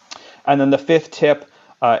 And then the fifth tip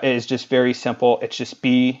is just very simple. It's just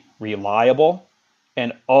be reliable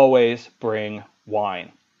and always bring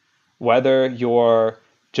wine. Whether you're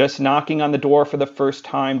just knocking on the door for the first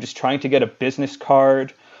time, just trying to get a business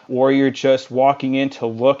card, or you're just walking in to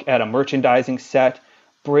look at a merchandising set,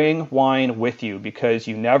 bring wine with you, because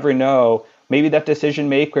you never know, maybe that decision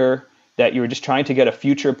maker that you're just trying to get a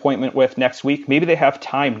future appointment with next week, maybe they have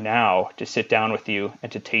time now to sit down with you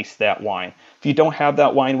and to taste that wine. If you don't have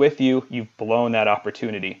that wine with you, you've blown that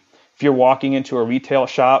opportunity. If you're walking into a retail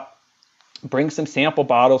shop, bring some sample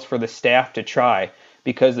bottles for the staff to try,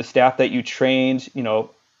 because the staff that you trained,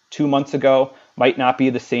 2 months ago might not be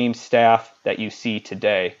the same staff that you see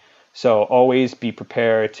today. So always be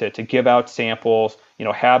prepared to give out samples,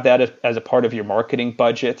 have that as a part of your marketing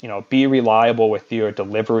budget, be reliable with your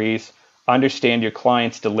deliveries. understand your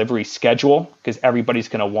client's delivery schedule, because everybody's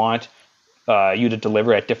going to want you to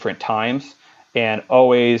deliver at different times, and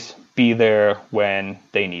always be there when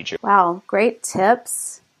they need you. Wow, great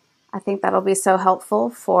tips. I think that'll be so helpful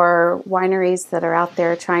for wineries that are out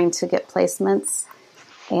there trying to get placements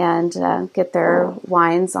and get their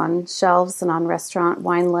wines on shelves and on restaurant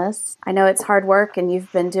wine lists. I know it's hard work, and you've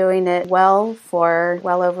been doing it well for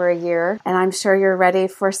well over a year, and I'm sure you're ready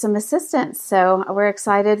for some assistance. So we're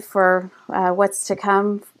excited for what's to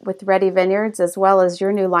come with Ready Vineyards, as well as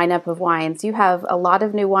your new lineup of wines. You have a lot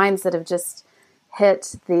of new wines that have just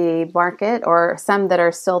hit the market, or some that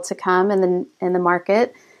are still to come in the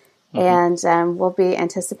market. Mm-hmm. And we'll be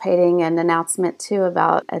anticipating an announcement, too,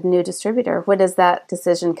 about a new distributor. When is that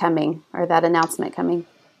decision coming, or that announcement coming?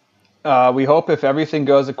 We hope, if everything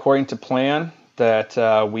goes according to plan, that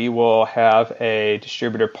we will have a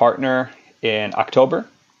distributor partner in October.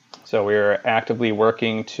 So we're actively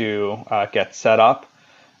working to get set up,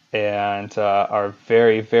 and are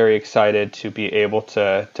very, very excited to be able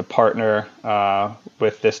to partner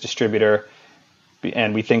with this distributor.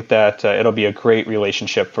 And we think that it'll be a great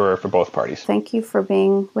relationship for both parties. Thank you for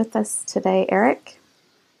being with us today, Eric.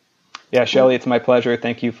 Yeah, Shelley, it's my pleasure.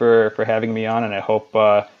 Thank you for having me on, and I hope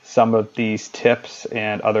some of these tips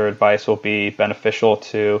and other advice will be beneficial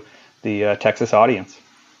to the Texas audience.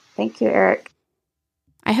 Thank you, Eric.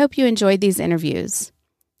 I hope you enjoyed these interviews.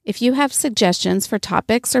 If you have suggestions for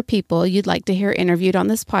topics or people you'd like to hear interviewed on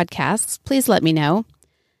this podcast, please let me know.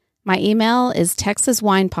 My email is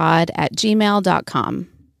texaswinepod@gmail.com.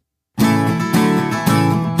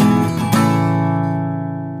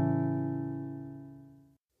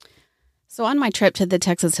 So on my trip to the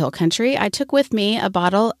Texas Hill Country, I took with me a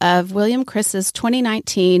bottle of William Chris's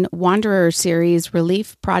 2019 Wanderer Series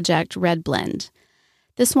Relief Project Red Blend.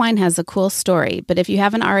 This wine has a cool story, but if you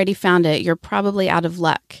haven't already found it, you're probably out of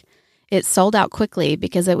luck. It sold out quickly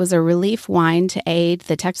because it was a relief wine to aid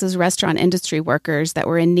the Texas restaurant industry workers that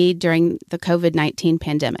were in need during the COVID-19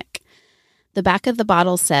 pandemic. The back of the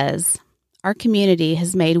bottle says, "Our community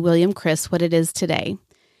has made William Chris what it is today.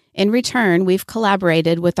 In return, we've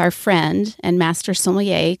collaborated with our friend and master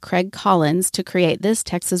sommelier, Craig Collins, to create this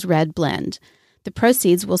Texas Red Blend. The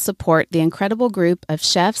proceeds will support the incredible group of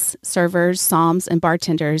chefs, servers, somms, and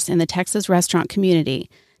bartenders in the Texas restaurant community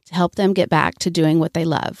to help them get back to doing what they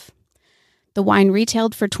love." The wine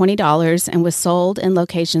retailed for $20 and was sold in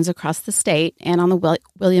locations across the state and on the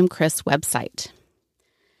William Chris website.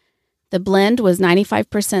 The blend was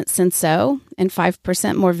 95% Cinsault and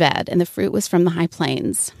 5% Mourvedre, and the fruit was from the High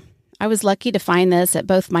Plains. I was lucky to find this at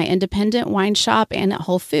both my independent wine shop and at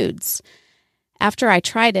Whole Foods. After I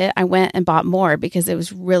tried it, I went and bought more because it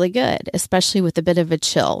was really good, especially with a bit of a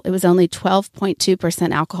chill. It was only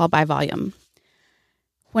 12.2% alcohol by volume.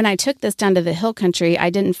 When I took this down to the Hill Country, I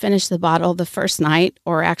didn't finish the bottle the first night,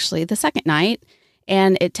 or actually the second night,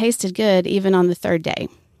 and it tasted good even on the third day.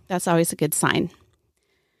 That's always a good sign.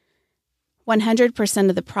 100%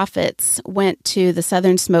 of the profits went to the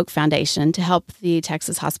Southern Smoke Foundation to help the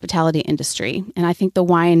Texas hospitality industry, and I think the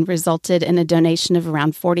wine resulted in a donation of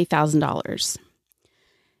around $40,000.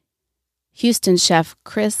 Houston chef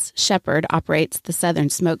Chris Shepard operates the Southern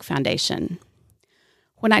Smoke Foundation.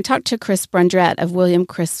 When I talked to Chris Brundrett of William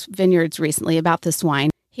Chris Vineyards recently about this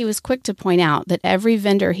wine, he was quick to point out that every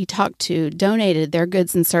vendor he talked to donated their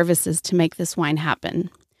goods and services to make this wine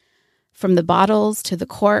happen. From the bottles to the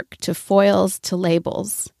cork to foils to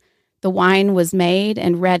labels, the wine was made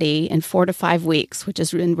and ready in 4 to 5 weeks, which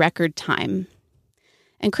is in record time.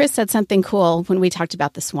 And Chris said something cool when we talked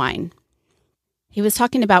about this wine. He was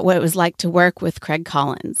talking about what it was like to work with Craig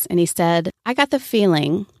Collins, and he said, "I got the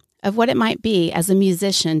feeling of what it might be as a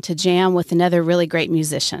musician to jam with another really great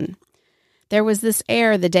musician. There was this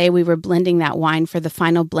air the day we were blending that wine for the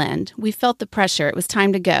final blend. We felt the pressure. It was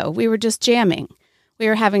time to go. We were just jamming. We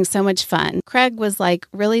were having so much fun. Craig was like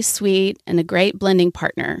really sweet and a great blending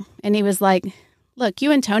partner. And he was like, look,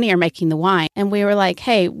 you and Tony are making the wine." And we were like,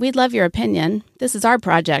 "Hey, we'd love your opinion. This is our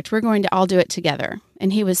project. We're going to all do it together."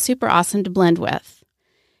 And he was super awesome to blend with.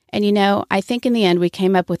 And you know, I think in the end we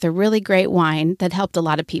came up with a really great wine that helped a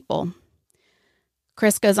lot of people.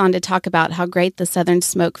 Chris goes on to talk about how great the Southern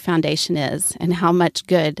Smoke Foundation is and how much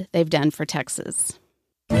good they've done for Texas.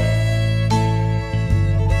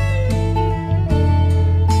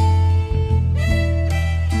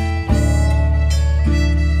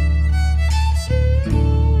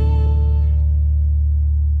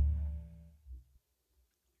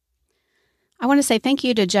 I want to say thank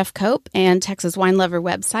you to Jeff Cope and Texas Wine Lover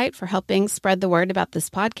website for helping spread the word about this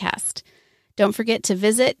podcast. Don't forget to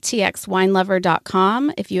visit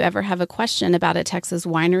txwinelover.com if you ever have a question about a Texas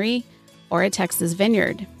winery or a Texas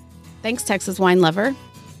vineyard. Thanks, Texas Wine Lover.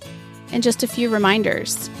 And just a few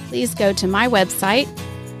reminders. Please go to my website,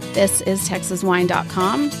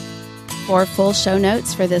 thisistexaswine.com, for full show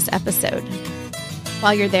notes for this episode.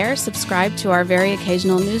 While you're there, subscribe to our very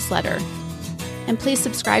occasional newsletter. And please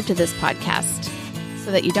subscribe to this podcast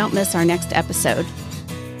so that you don't miss our next episode.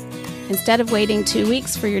 Instead of waiting 2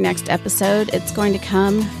 weeks for your next episode, it's going to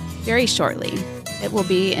come very shortly. It will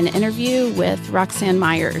be an interview with Roxanne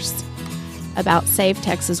Myers about Save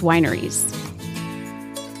Texas Wineries.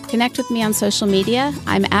 Connect with me on social media.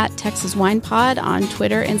 I'm at Texas Wine Pod on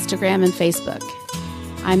Twitter, Instagram, and Facebook.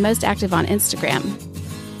 I'm most active on Instagram.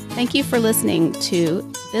 Thank you for listening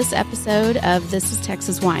to this episode of This is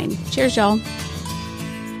Texas Wine. Cheers, y'all.